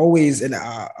 And I was always, and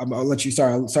I'll let you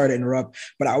sorry to interrupt,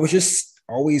 but I was just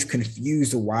always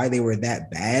confused why they were that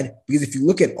bad. Because if you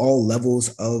look at all levels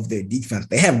of their defense,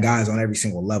 they have guys on every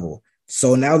single level.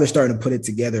 So now they're starting to put it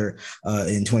together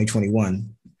in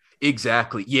 2021.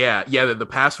 Exactly. Yeah. The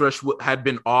pass rush had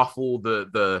been awful.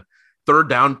 The third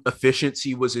down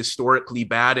efficiency was historically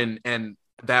bad. And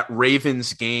that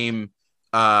Ravens game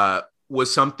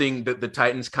was something that the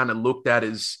Titans kind of looked at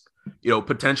as,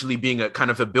 potentially being a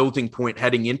kind of a building point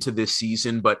heading into this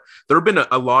season. But there have been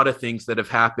a lot of things that have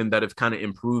happened that have kind of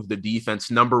improved the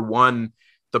defense. Number one,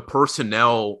 the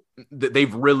personnel,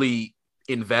 they've really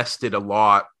invested a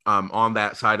lot on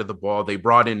that side of the ball. They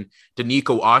brought in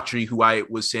Denico Autry, who I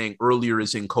was saying earlier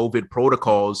is in COVID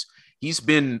protocols.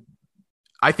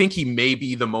 I think he may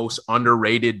be the most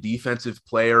underrated defensive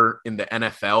player in the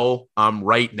NFL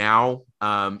right now.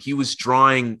 He was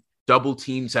drawing double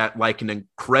teams at like an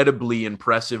incredibly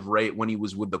impressive rate when he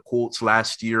was with the Colts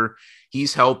last year.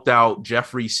 He's helped out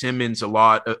Jeffrey Simmons a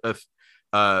lot.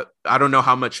 I don't know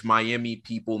how much Miami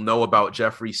people know about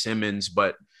Jeffrey Simmons,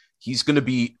 but he's going to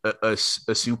be a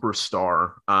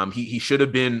superstar. He should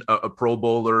have been a Pro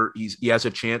Bowler. He has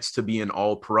a chance to be an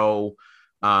All-Pro.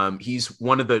 He's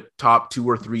one of the top 2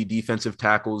 or 3 defensive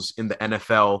tackles in the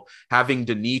NFL. Having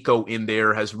Denico in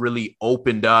there has really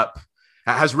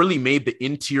made the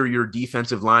interior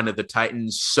defensive line of the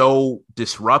Titans so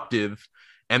disruptive.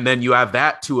 And then you have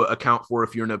that to account for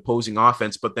if you're an opposing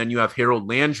offense, but then you have Harold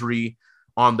Landry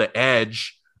on the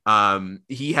edge.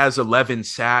 He has 11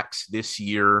 sacks this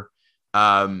year.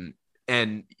 And,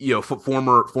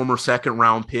 former second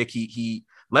round pick, he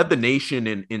led the nation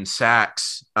in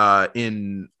sacks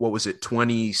in,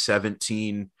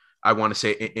 2017, I want to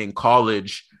say, in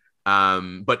college.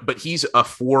 But he's a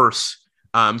force.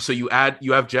 So you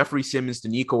have Jeffrey Simmons,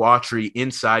 Denico Autry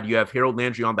inside, you have Harold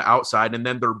Landry on the outside, and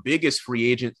then their biggest free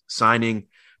agent signing,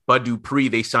 Bud Dupree,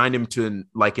 they signed him to an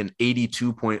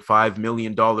 $82.5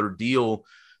 million deal.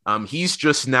 He's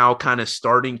just now kind of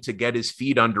starting to get his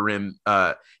feet under him.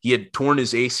 He had torn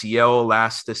his ACL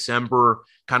last December,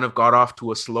 kind of got off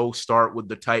to a slow start with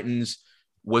the Titans,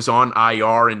 was on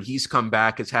IR, and he's come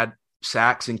back, has had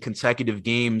sacks in consecutive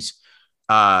games.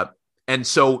 And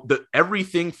so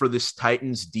everything for this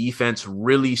Titans defense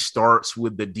really starts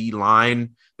with the D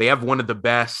line. They have one of the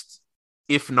best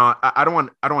if not, I don't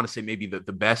want to say maybe the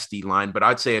best D line, but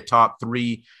I'd say a top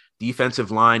 3 defensive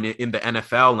line in the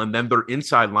NFL. And then their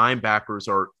inside linebackers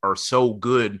are so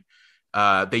good.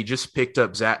 They just picked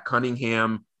up Zach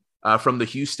Cunningham from the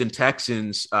Houston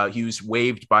Texans. He was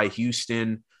waived by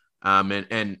Houston,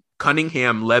 and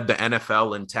Cunningham led the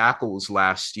NFL in tackles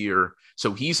last year.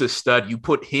 So he's a stud. You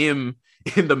put him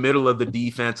in the middle of the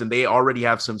defense, and they already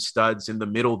have some studs in the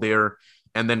middle there.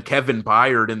 And then Kevin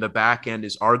Byard in the back end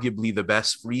is arguably the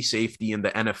best free safety in the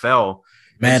NFL.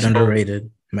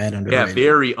 Underrated. Yeah,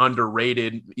 very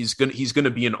underrated. He's gonna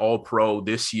be an All-Pro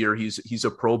this year. He's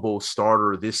a Pro Bowl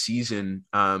starter this season.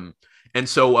 And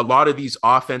so a lot of these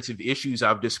offensive issues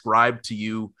I've described to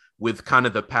you with kind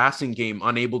of the passing game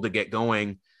unable to get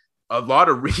going, a lot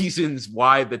of reasons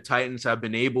why the Titans have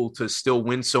been able to still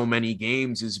win so many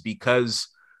games is because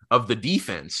of the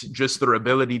defense, just their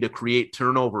ability to create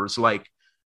turnovers. Like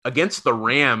against the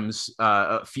Rams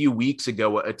a few weeks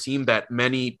ago, a team that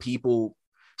many people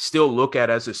still look at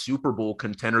as a Super Bowl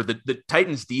contender, the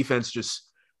Titans defense just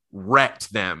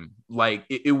wrecked them. Like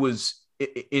it was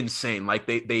insane. Like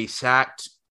they sacked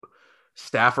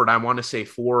Stafford, I want to say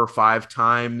 4 or 5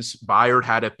 times. Byard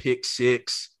had a pick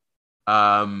 6.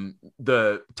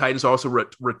 The Titans also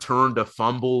returned a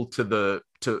fumble to the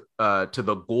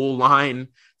goal line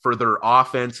for their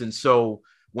offense. And so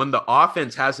when the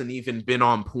offense hasn't even been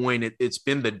on point, it's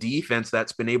been the defense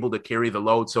that's been able to carry the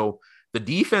load. So the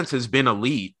defense has been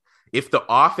elite. If the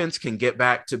offense can get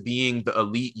back to being the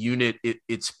elite unit,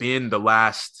 it's been the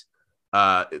last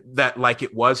that like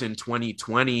it was in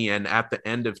 2020 and at the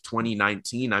end of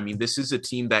 2019. I mean, this is a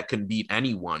team that can beat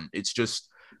anyone. It's just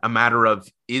a matter of,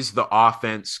 is the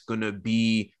offense going to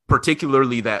be,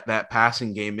 particularly that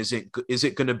passing game, is it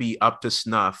going to be up to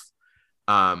snuff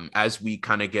as we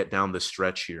kind of get down the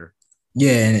stretch here?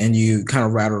 Yeah, and you kind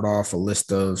of rattled off a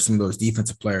list of some of those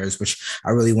defensive players, which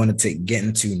I really wanted to get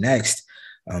into next.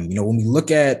 When we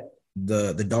look at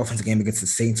the Dolphins game against the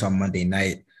Saints on Monday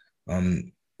night,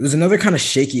 it was another kind of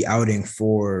shaky outing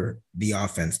for the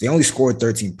offense. They only scored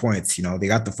 13 points. They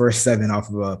got the first 7 off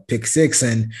of a pick 6,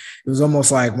 and it was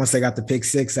almost like once they got the pick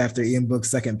 6 after Ian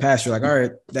Book's second pass, you're like, all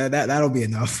right, that'll be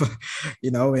enough,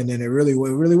 and then it really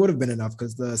would have been enough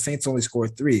because the Saints only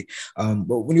scored 3.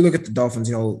 But when you look at the Dolphins,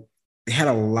 they had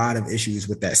a lot of issues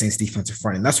with that Saints defensive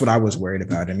front, and that's what I was worried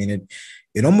about. I mean,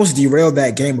 it almost derailed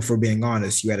that game, if we're being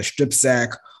honest. You had a strip sack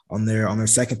on their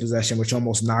second possession, which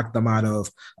almost knocked them out of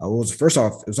first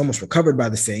off, it was almost recovered by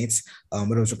the Saints,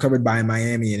 but it was recovered by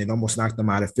Miami, and it almost knocked them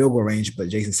out of field goal range. But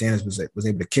Jason Sanders was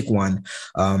able to kick one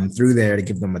through there to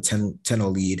give them a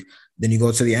 10-0 lead. Then you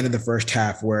go to the end of the first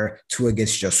half where Tua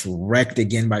gets just wrecked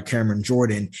again by Cameron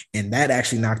Jordan, and that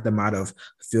actually knocked them out of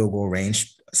field goal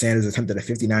range. Sanders attempted a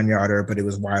 59-yarder, but it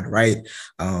was wide right.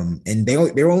 And they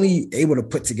were only able to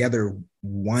put together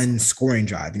one scoring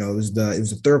drive. It was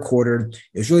the third quarter.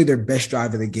 It was really their best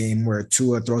drive of the game, where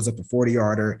Tua throws up a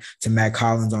 40-yarder to Matt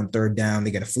Collins on third down.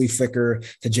 They get a flea flicker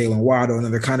to Jalen Waddle, and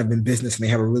they're kind of in business, and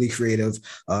they have a really creative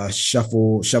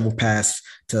shovel pass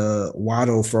to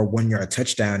Waddle for a 1-yard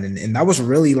touchdown. And that was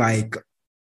really like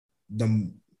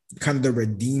the kind of the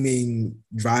redeeming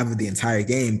drive of the entire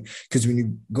game, because when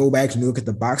you go back and you look at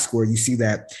the box score, you see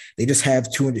that they just have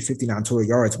 259 total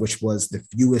yards, which was the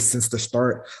fewest since the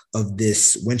start of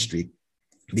this win streak.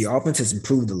 The offense has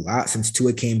improved a lot since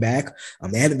Tua came back.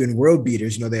 They haven't been world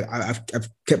beaters. I've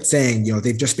kept saying,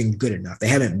 they've just been good enough. They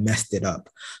haven't messed it up.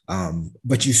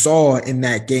 But you saw in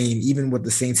that game, even with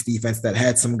the Saints defense that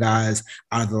had some guys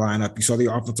out of the lineup, you saw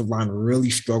the offensive line really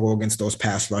struggle against those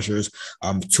pass rushers.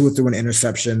 Tua threw an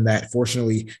interception that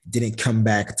fortunately didn't come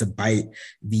back to bite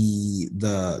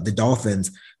the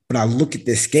Dolphins. But I look at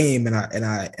this game and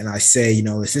I say,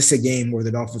 is this a game where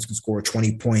the Dolphins can score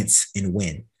 20 points and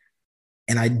win?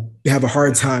 And I have a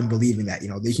hard time believing that,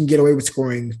 they can get away with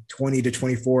scoring 20 to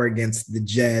 24 against the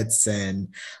Jets and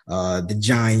the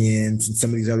Giants and some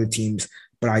of these other teams.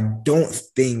 But I don't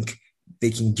think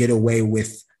they can get away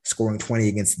with scoring 20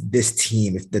 against this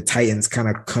team if the Titans kind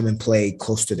of come and play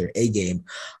close to their A game.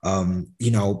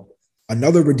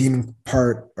 Another redeeming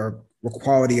part or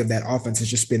quality of that offense has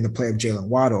just been the play of Jalen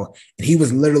Waddle. And he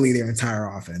was literally their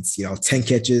entire offense, 10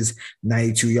 catches,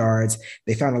 92 yards.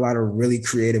 They found a lot of really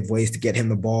creative ways to get him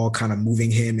the ball, kind of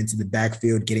moving him into the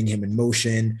backfield, getting him in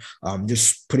motion,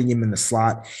 just putting him in the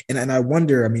slot. And I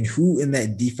wonder, who in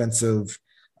that defensive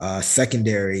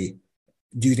secondary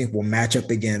do you think will match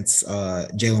up against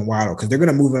Jalen Waddle? Because they're going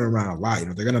to move him around a lot.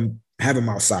 They're going to have him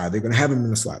outside. They're going to have him in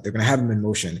the slot. They're going to have him in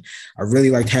motion. I really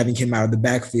liked having him out of the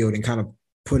backfield and kind of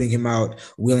putting him out,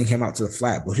 wheeling him out to the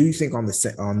flat. But who do you think on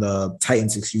the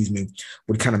Titans,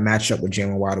 would kind of match up with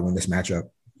Jalen Waddle in this matchup?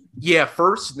 Yeah,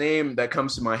 first name that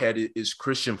comes to my head is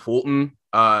Christian Fulton.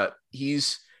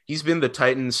 He's been the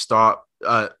Titans' top,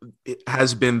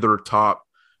 has been their top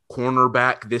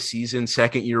cornerback this season,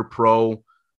 second year pro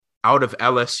out of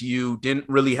LSU. Didn't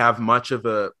really have much of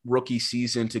a rookie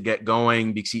season to get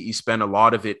going because he spent a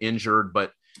lot of it injured,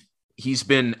 but he's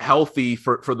been healthy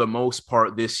for the most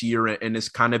part this year and has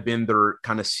kind of been their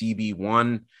kind of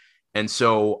CB1. And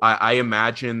so I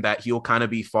imagine that he'll kind of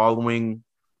be following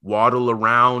Waddle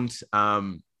around.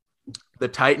 The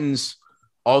Titans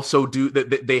also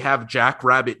they have Jack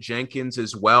Rabbit Jenkins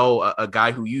as well, a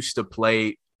guy who used to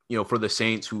play, for the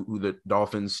Saints, who the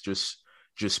Dolphins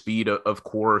just beat, of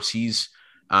course. He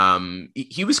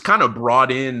was kind of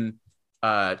brought in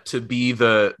to be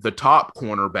the top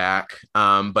cornerback,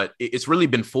 but it's really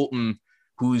been Fulton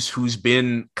who's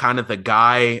been kind of the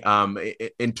guy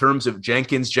in terms of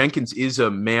Jenkins. Jenkins is a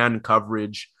man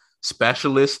coverage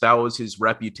specialist. That was his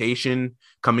reputation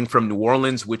coming from New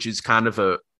Orleans, which is kind of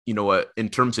in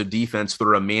terms of defense,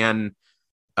 they're a man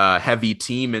heavy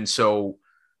team. And so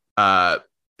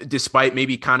despite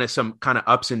maybe kind of some kind of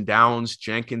ups and downs,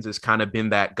 Jenkins has kind of been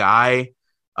that guy.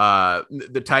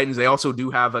 The Titans, they also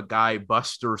do have a guy,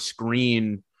 Buster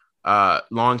Screen,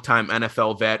 longtime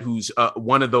NFL vet, who's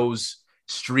one of those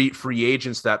street free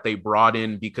agents that they brought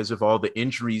in because of all the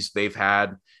injuries they've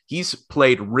had. He's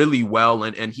played really well,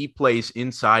 and he plays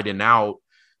inside and out.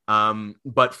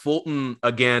 But Fulton,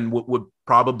 again, would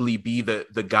probably be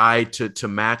the guy to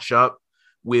match up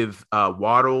with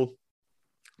Waddle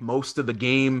most of the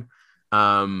game.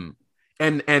 And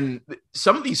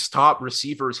some of these top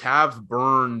receivers have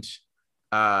burned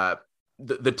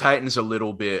the Titans a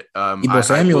little bit. Deebo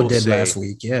Samuel did last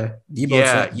week. Yeah.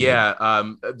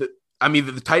 The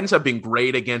Titans have been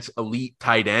great against elite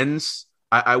tight ends.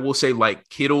 I will say, like,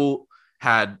 Kittle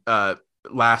had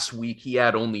last week, he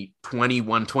had only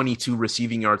 22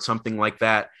 receiving yards, something like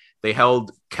that. They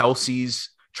held Travis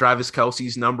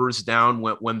Kelce's numbers down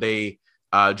when they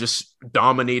just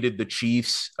dominated the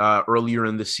Chiefs earlier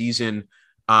in the season.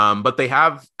 But they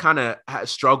have kind of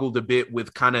struggled a bit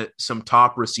with kind of some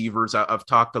top receivers. I've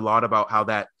talked a lot about how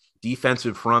that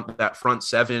defensive front, that front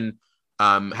seven,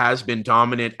 has been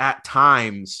dominant at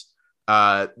times.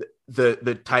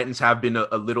 The Titans have been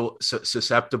a little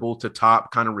susceptible to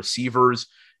top kind of receivers.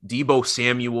 Deebo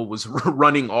Samuel was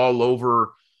running all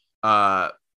over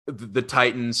the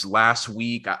Titans last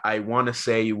week. I want to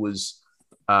say it was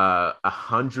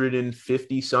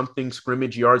 150 something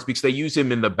scrimmage yards because they use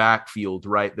him in the backfield,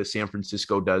 right? The San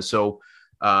Francisco does. So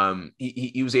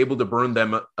he was able to burn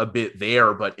them a bit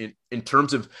there. But in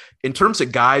terms of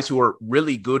guys who are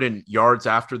really good in yards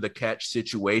after the catch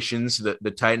situations,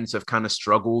 the Titans have kind of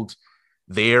struggled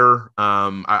there.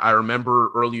 I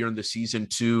remember earlier in the season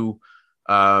too,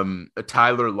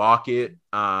 Tyler Lockett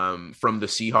from the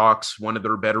Seahawks, one of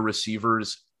their better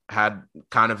receivers, had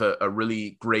kind of a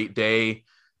really great day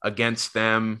against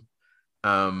them.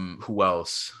 Who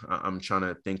else? I'm trying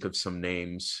to think of some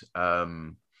names. I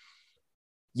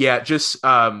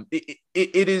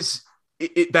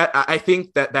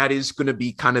think that is going to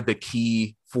be kind of the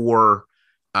key for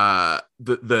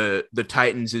the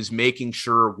Titans, is making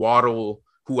sure Waddle,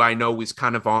 who I know is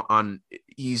kind of has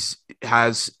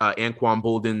Anquan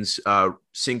Bolden's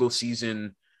single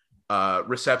season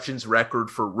receptions record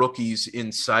for rookies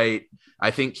in sight. I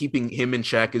think keeping him in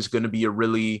check is going to be a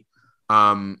really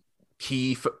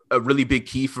big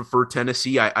key for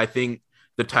Tennessee. I think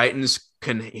the Titans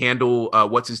can handle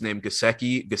what's his name,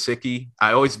 Gesicki.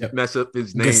 I always mess up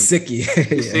his name.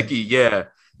 Gesicki.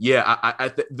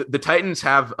 Yeah. The Titans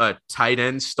have a tight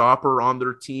end stopper on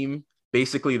their team.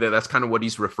 Basically, that's kind of what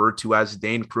he's referred to as,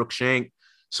 Dane Cruikshank.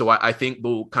 So I think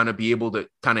they'll kind of be able to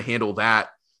kind of handle that.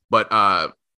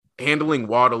 But handling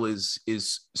Waddle is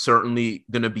certainly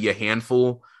going to be a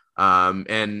handful.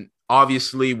 And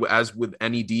obviously, as with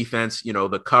any defense,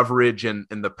 the coverage and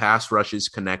the pass rush is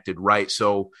connected, right?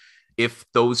 So if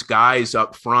those guys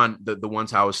up front, the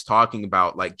ones I was talking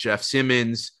about, like Jeff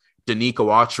Simmons, Danico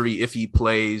Autry, if he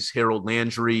plays, Harold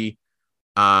Landry,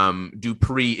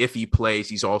 Dupree, if he plays,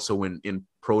 he's also in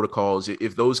protocols.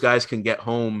 If those guys can get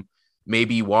home,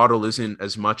 maybe Waddle isn't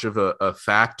as much of a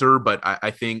factor, but I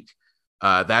think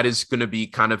that is going to be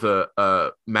kind of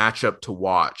a matchup to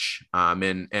watch.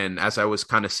 And as I was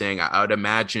kind of saying, I would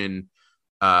imagine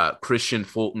Christian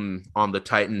Fulton on the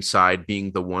Titans side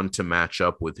being the one to match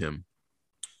up with him.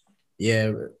 Yeah,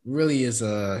 it really is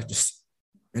a just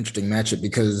interesting matchup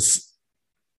because,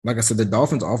 like I said, the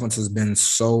Dolphins' offense has been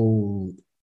so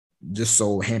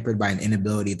hampered by an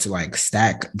inability to like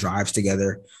stack drives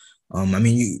together.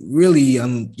 You really,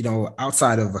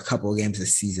 outside of a couple of games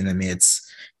this season, it's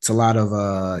It's a lot of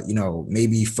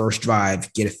maybe first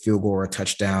drive, get a field goal or a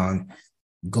touchdown,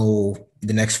 go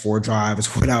the next 4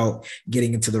 drives without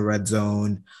getting into the red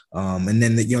zone. And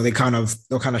then they'll kind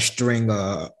of string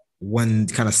one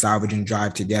kind of salvaging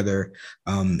drive together.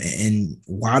 And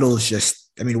Waddle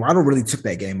really took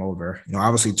that game over.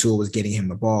 Obviously Tua was getting him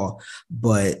the ball,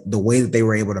 but the way that they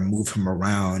were able to move him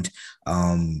around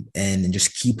and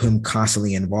just keep him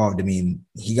constantly involved.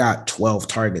 He got 12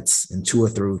 targets and Tua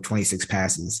threw 26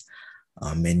 passes.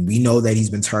 And we know that he's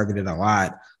been targeted a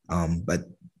lot, but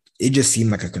it just seemed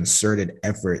like a concerted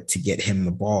effort to get him the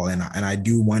ball. And I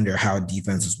do wonder how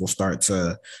defenses will start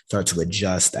to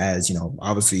adjust as,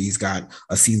 obviously he's got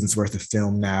a season's worth of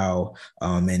film now.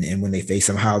 And when they face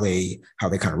him, how they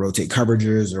kind of rotate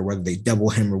coverages or whether they double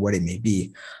him or what it may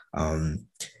be.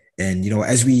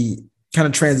 As we kind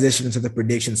of transition into the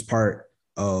predictions part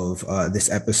of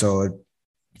this episode,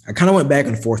 I kind of went back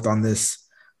and forth on this.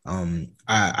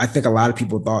 I think a lot of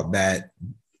people thought that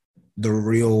the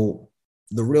real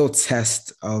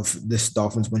test of this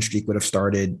Dolphins win streak would have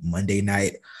started Monday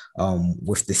night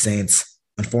with the Saints.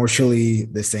 Unfortunately,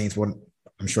 the Saints,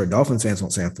 I'm sure Dolphins fans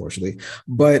won't say unfortunately,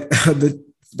 but the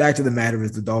fact of the matter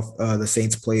is the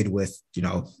Saints played with,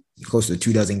 close to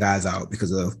 24 guys out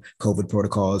because of COVID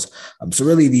protocols. So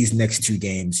really these next 2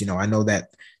 games, I know that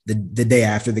the day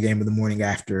after the game or the morning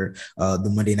after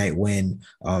the Monday night win,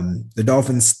 the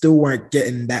Dolphins still weren't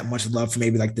getting that much love from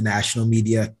maybe like the national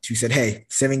media who said, hey,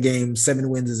 7 games, 7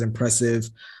 wins is impressive.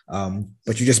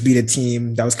 But you just beat a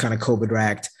team that was kind of COVID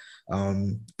racked.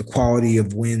 The quality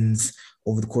of wins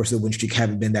over the course of the win streak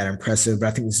haven't been that impressive, but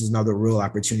I think this is another real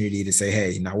opportunity to say,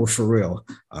 hey, now we're for real.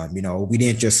 We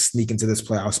didn't just sneak into this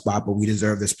playoff spot, but we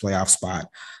deserve this playoff spot.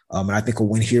 And I think a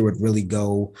win here would really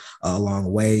go a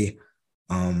long way.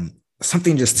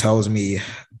 Something just tells me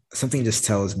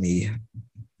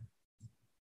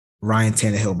Ryan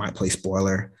Tannehill might play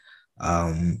spoiler.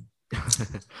 I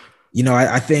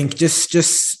think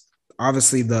just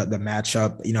obviously the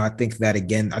matchup, I think that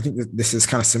again, I think that this is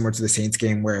kind of similar to the Saints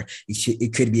game where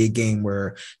it could be a game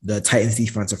where the Titans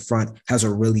defensive front has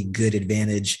a really good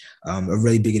advantage, a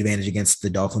really big advantage against the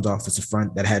Dolphins offensive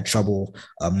front that had trouble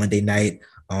Monday night.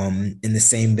 In the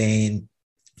same vein,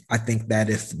 I think that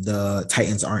if the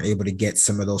Titans aren't able to get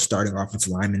some of those starting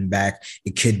offensive linemen back,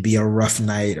 it could be a rough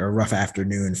night or a rough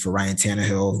afternoon for Ryan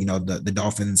Tannehill. The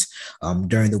Dolphins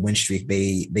during the win streak,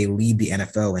 they lead the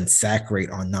NFL in sack rate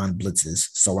on non-blitzes.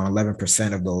 So on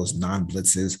 11% of those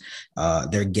non-blitzes,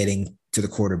 they're getting to the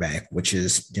quarterback, which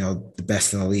is, the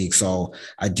best in the league. So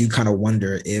I do kind of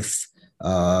wonder if,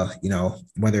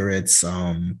 whether it's,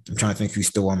 I'm trying to think who's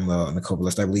still on the COVID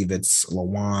list. I believe it's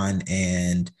Lawan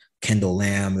and Kendall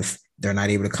Lamb, if they're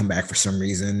not able to come back for some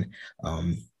reason.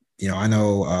 I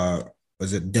know,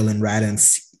 was it Dylan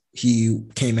Radins? He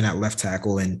came in at left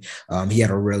tackle and he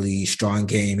had a really strong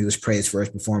game. He was praised for his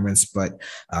performance, but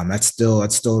that's still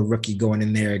a rookie going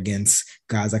in there against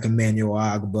guys like Emmanuel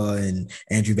Agba and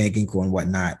Andrew Van Ginkel and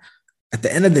whatnot. At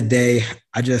the end of the day,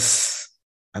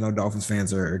 I know Dolphins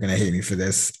fans are going to hate me for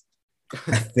this.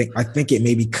 I think it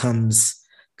maybe comes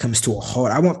to a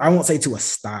halt. I won't say to a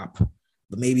stop,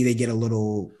 but maybe they get a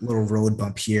little road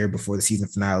bump here before the season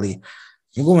finale.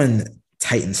 I'm going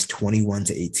Titans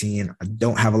 21-18. I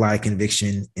don't have a lot of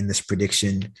conviction in this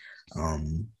prediction.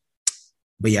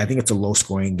 But yeah, I think it's a low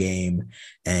scoring game.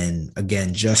 And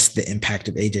again, just the impact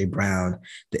of AJ Brown,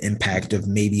 the impact of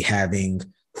maybe having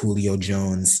Julio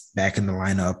Jones back in the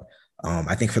lineup.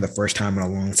 I think for the first time in a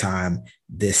long time,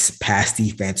 this pass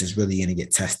defense is really going to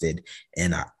get tested.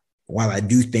 And while I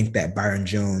do think that Byron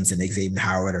Jones and Xavier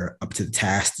Howard are up to the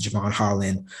task, Javon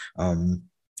Holland,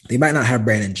 they might not have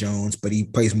Brandon Jones, but he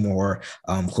plays more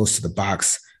close to the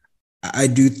box. I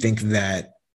do think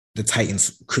that the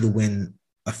Titans could win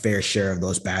a fair share of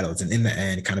those battles. And in the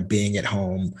end, kind of being at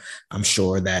home, I'm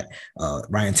sure that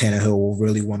Ryan Tannehill will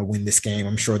really want to win this game.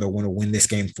 I'm sure they'll want to win this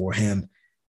game for him.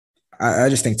 I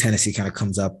just think Tennessee kind of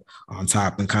comes up on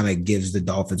top and kind of gives the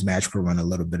Dolphins magical run a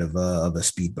little bit of a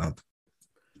speed bump.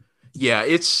 Yeah,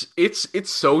 it's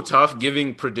so tough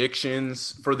giving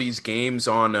predictions for these games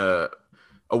on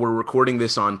we're recording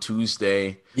this on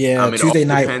Tuesday. Yeah, Tuesday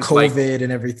night, COVID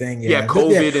and everything. Yeah,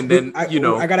 COVID, and then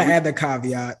I gotta add the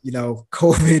caveat.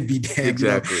 COVID be damned.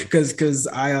 Exactly. Because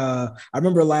I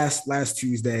remember last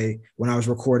Tuesday when I was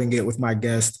recording it with my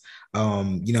guest.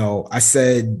 I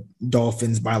said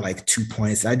Dolphins by like 2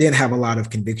 points. I didn't have a lot of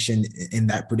conviction in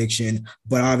that prediction,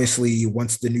 but obviously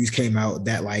once the news came out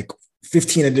that like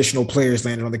 15 additional players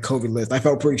landed on the COVID list, I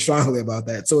felt pretty strongly about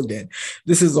that. So again,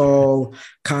 this is all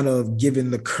kind of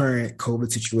given the current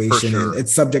COVID situation, and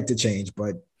it's subject to change,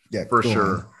 but yeah, for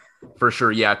sure. For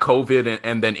sure. Yeah. COVID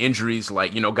and then injuries,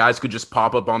 like, guys could just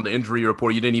pop up on the injury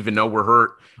report. You didn't even know were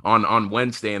hurt on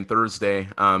Wednesday and Thursday.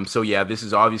 So yeah, this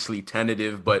is obviously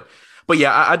tentative, but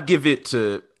yeah, I'd give it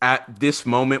to, at this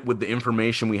moment with the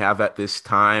information we have at this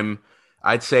time,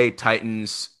 I'd say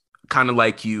Titans, kind of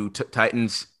like you,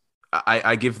 Titans,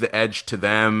 I give the edge to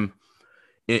them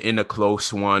in a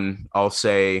close one. I'll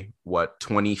say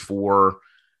 24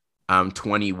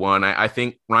 21. I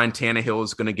think Ryan Tannehill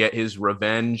is going to get his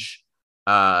revenge.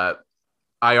 I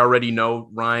already know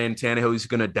Ryan Tannehill is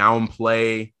going to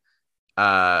downplay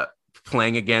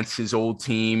playing against his old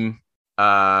team.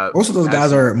 Most of those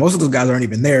guys aren't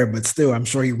even there, but still, I'm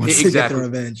sure he wants to get the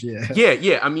revenge.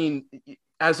 Yeah. I mean,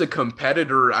 as a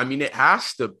competitor, I mean, it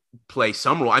has to play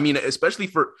some role. I mean, especially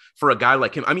for a guy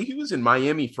like him. I mean, he was in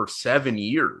Miami for 7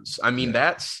 years. I mean,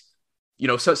 that's,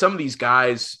 so some of these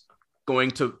guys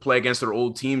going to play against their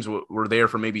old teams were there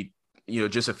for maybe,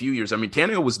 just a few years. I mean,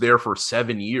 Tannehill was there for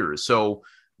 7 years. So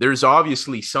there's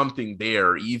obviously something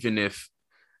there, even if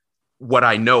what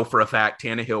I know for a fact,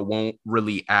 Tannehill won't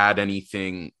really add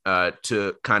anything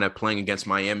to kind of playing against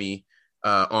Miami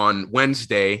on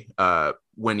Wednesday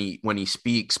when he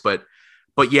speaks. But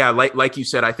yeah, like you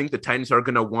said, I think the Titans are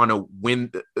going to want to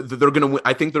win.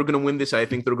 I think they're going to win this. I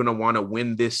think they're going to want to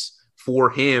win this for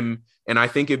him. And I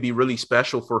think it'd be really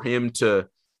special for him to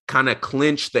kind of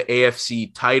clinch the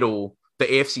AFC title, the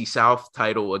AFC South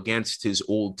title against his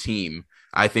old team.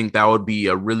 I think that would be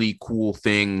a really cool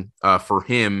thing for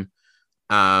him.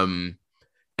 And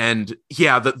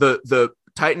yeah, the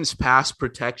Titans pass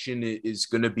protection is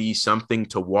going to be something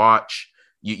to watch.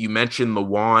 You mentioned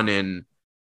Lewan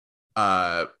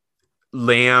and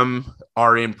Lamb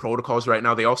are in protocols right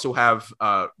now. They also have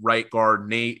right guard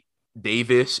Nate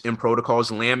Davis in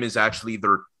protocols. Lamb is actually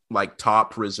their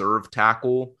top reserve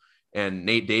tackle, and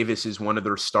Nate Davis is one of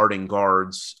their starting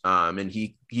guards. And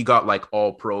he got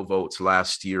all pro votes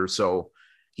last year. So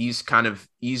he's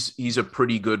a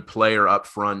pretty good player up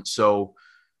front. So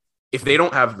if they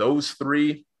don't have those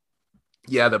three,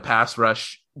 yeah,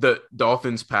 the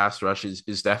Dolphins pass rush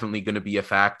is definitely going to be a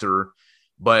factor.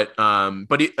 But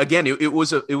it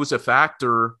was a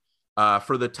factor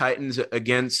for the Titans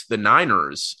against the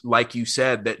Niners. Like you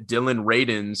said, that Dylan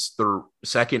Radins, their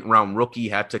second round rookie,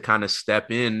 had to kind of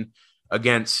step in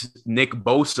against Nick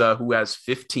Bosa, who has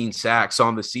 15 sacks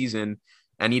on the season.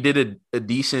 And he did a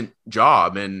decent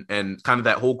job, and kind of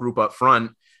that whole group up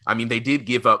front. I mean, they did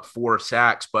give up 4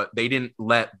 sacks, but they didn't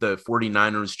let the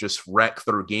 49ers just wreck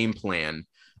their game plan.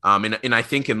 And I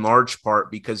think in large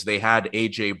part because they had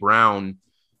A.J. Brown,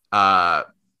 that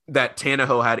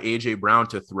Tannehill had A.J. Brown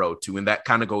to throw to. And that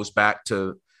kind of goes back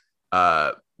to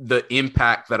the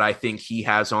impact that I think he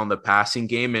has on the passing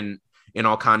game. And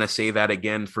I'll kind of say that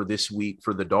again for this week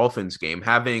for the Dolphins game.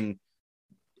 Having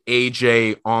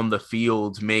AJ on the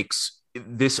field makes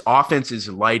this offense is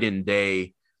light and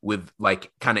day with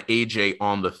kind of AJ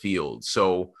on the field.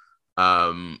 So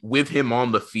with him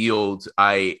on the field,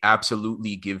 I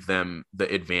absolutely give them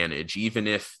the advantage, even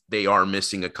if they are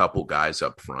missing a couple guys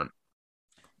up front.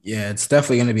 Yeah, it's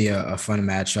definitely going to be a fun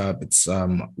matchup. It's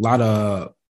a lot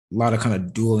of kind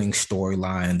of dueling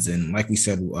storylines, and like we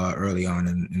said early on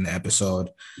in the episode,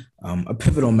 a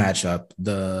pivotal matchup.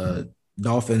 The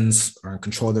Dolphins are in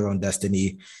control of their own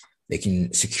destiny. They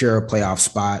can secure a playoff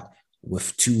spot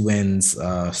with 2 wins,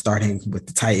 starting with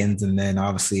the Titans, and then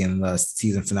obviously in the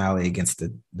season finale against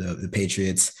the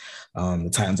Patriots. The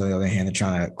Titans, on the other hand, are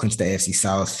trying to clinch the AFC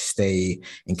South, stay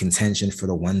in contention for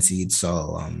the 1 seed.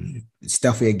 So it's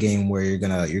definitely a game where you're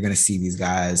gonna see these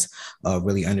guys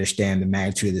really understand the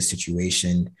magnitude of the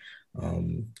situation.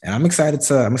 And I'm excited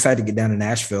to get down to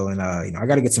Nashville, and I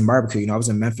got to get some barbecue. I was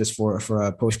in Memphis for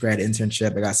a post-grad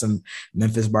internship. I got some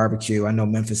Memphis barbecue. I know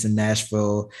Memphis and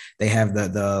Nashville, they have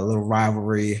the little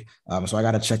rivalry, so I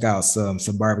got to check out some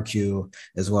barbecue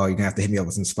as well. You're gonna have to hit me up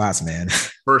with some spots, man.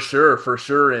 For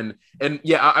sure. And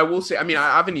yeah, I will say, I mean,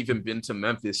 I haven't even been to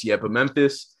Memphis yet, but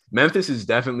Memphis is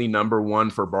definitely number 1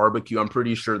 for barbecue. I'm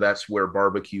pretty sure that's where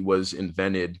barbecue was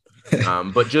invented.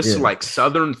 But just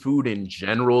Southern food in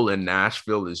general in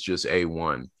Nashville is just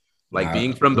A1.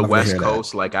 Being from the West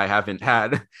Coast, I haven't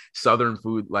had Southern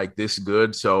food like this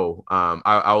good. So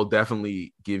I'll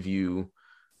definitely give you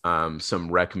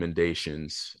some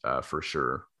recommendations for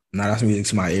sure. No, that's music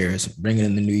to my ears. Bringing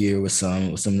in the new year with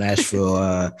some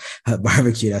Nashville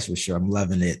barbecue, that's for sure. I'm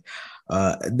loving it.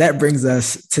 That brings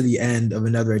us to the end of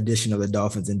another edition of the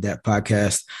Dolphins in Depth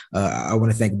podcast. I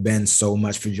want to thank Ben so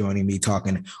much for joining me,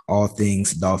 talking all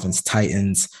things Dolphins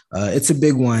Titans. It's a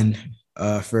big one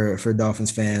for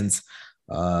Dolphins fans.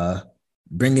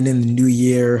 Bringing in the new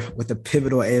year with a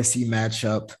pivotal AFC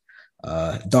matchup.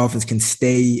 Dolphins can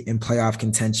stay in playoff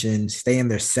contention, stay in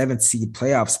their 7th seed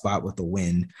playoff spot with a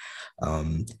win.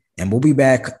 And we'll be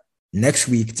back next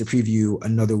week to preview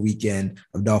another weekend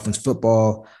of Dolphins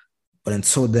football. But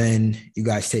until then, you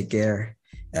guys take care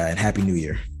and Happy New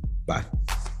Year. Bye.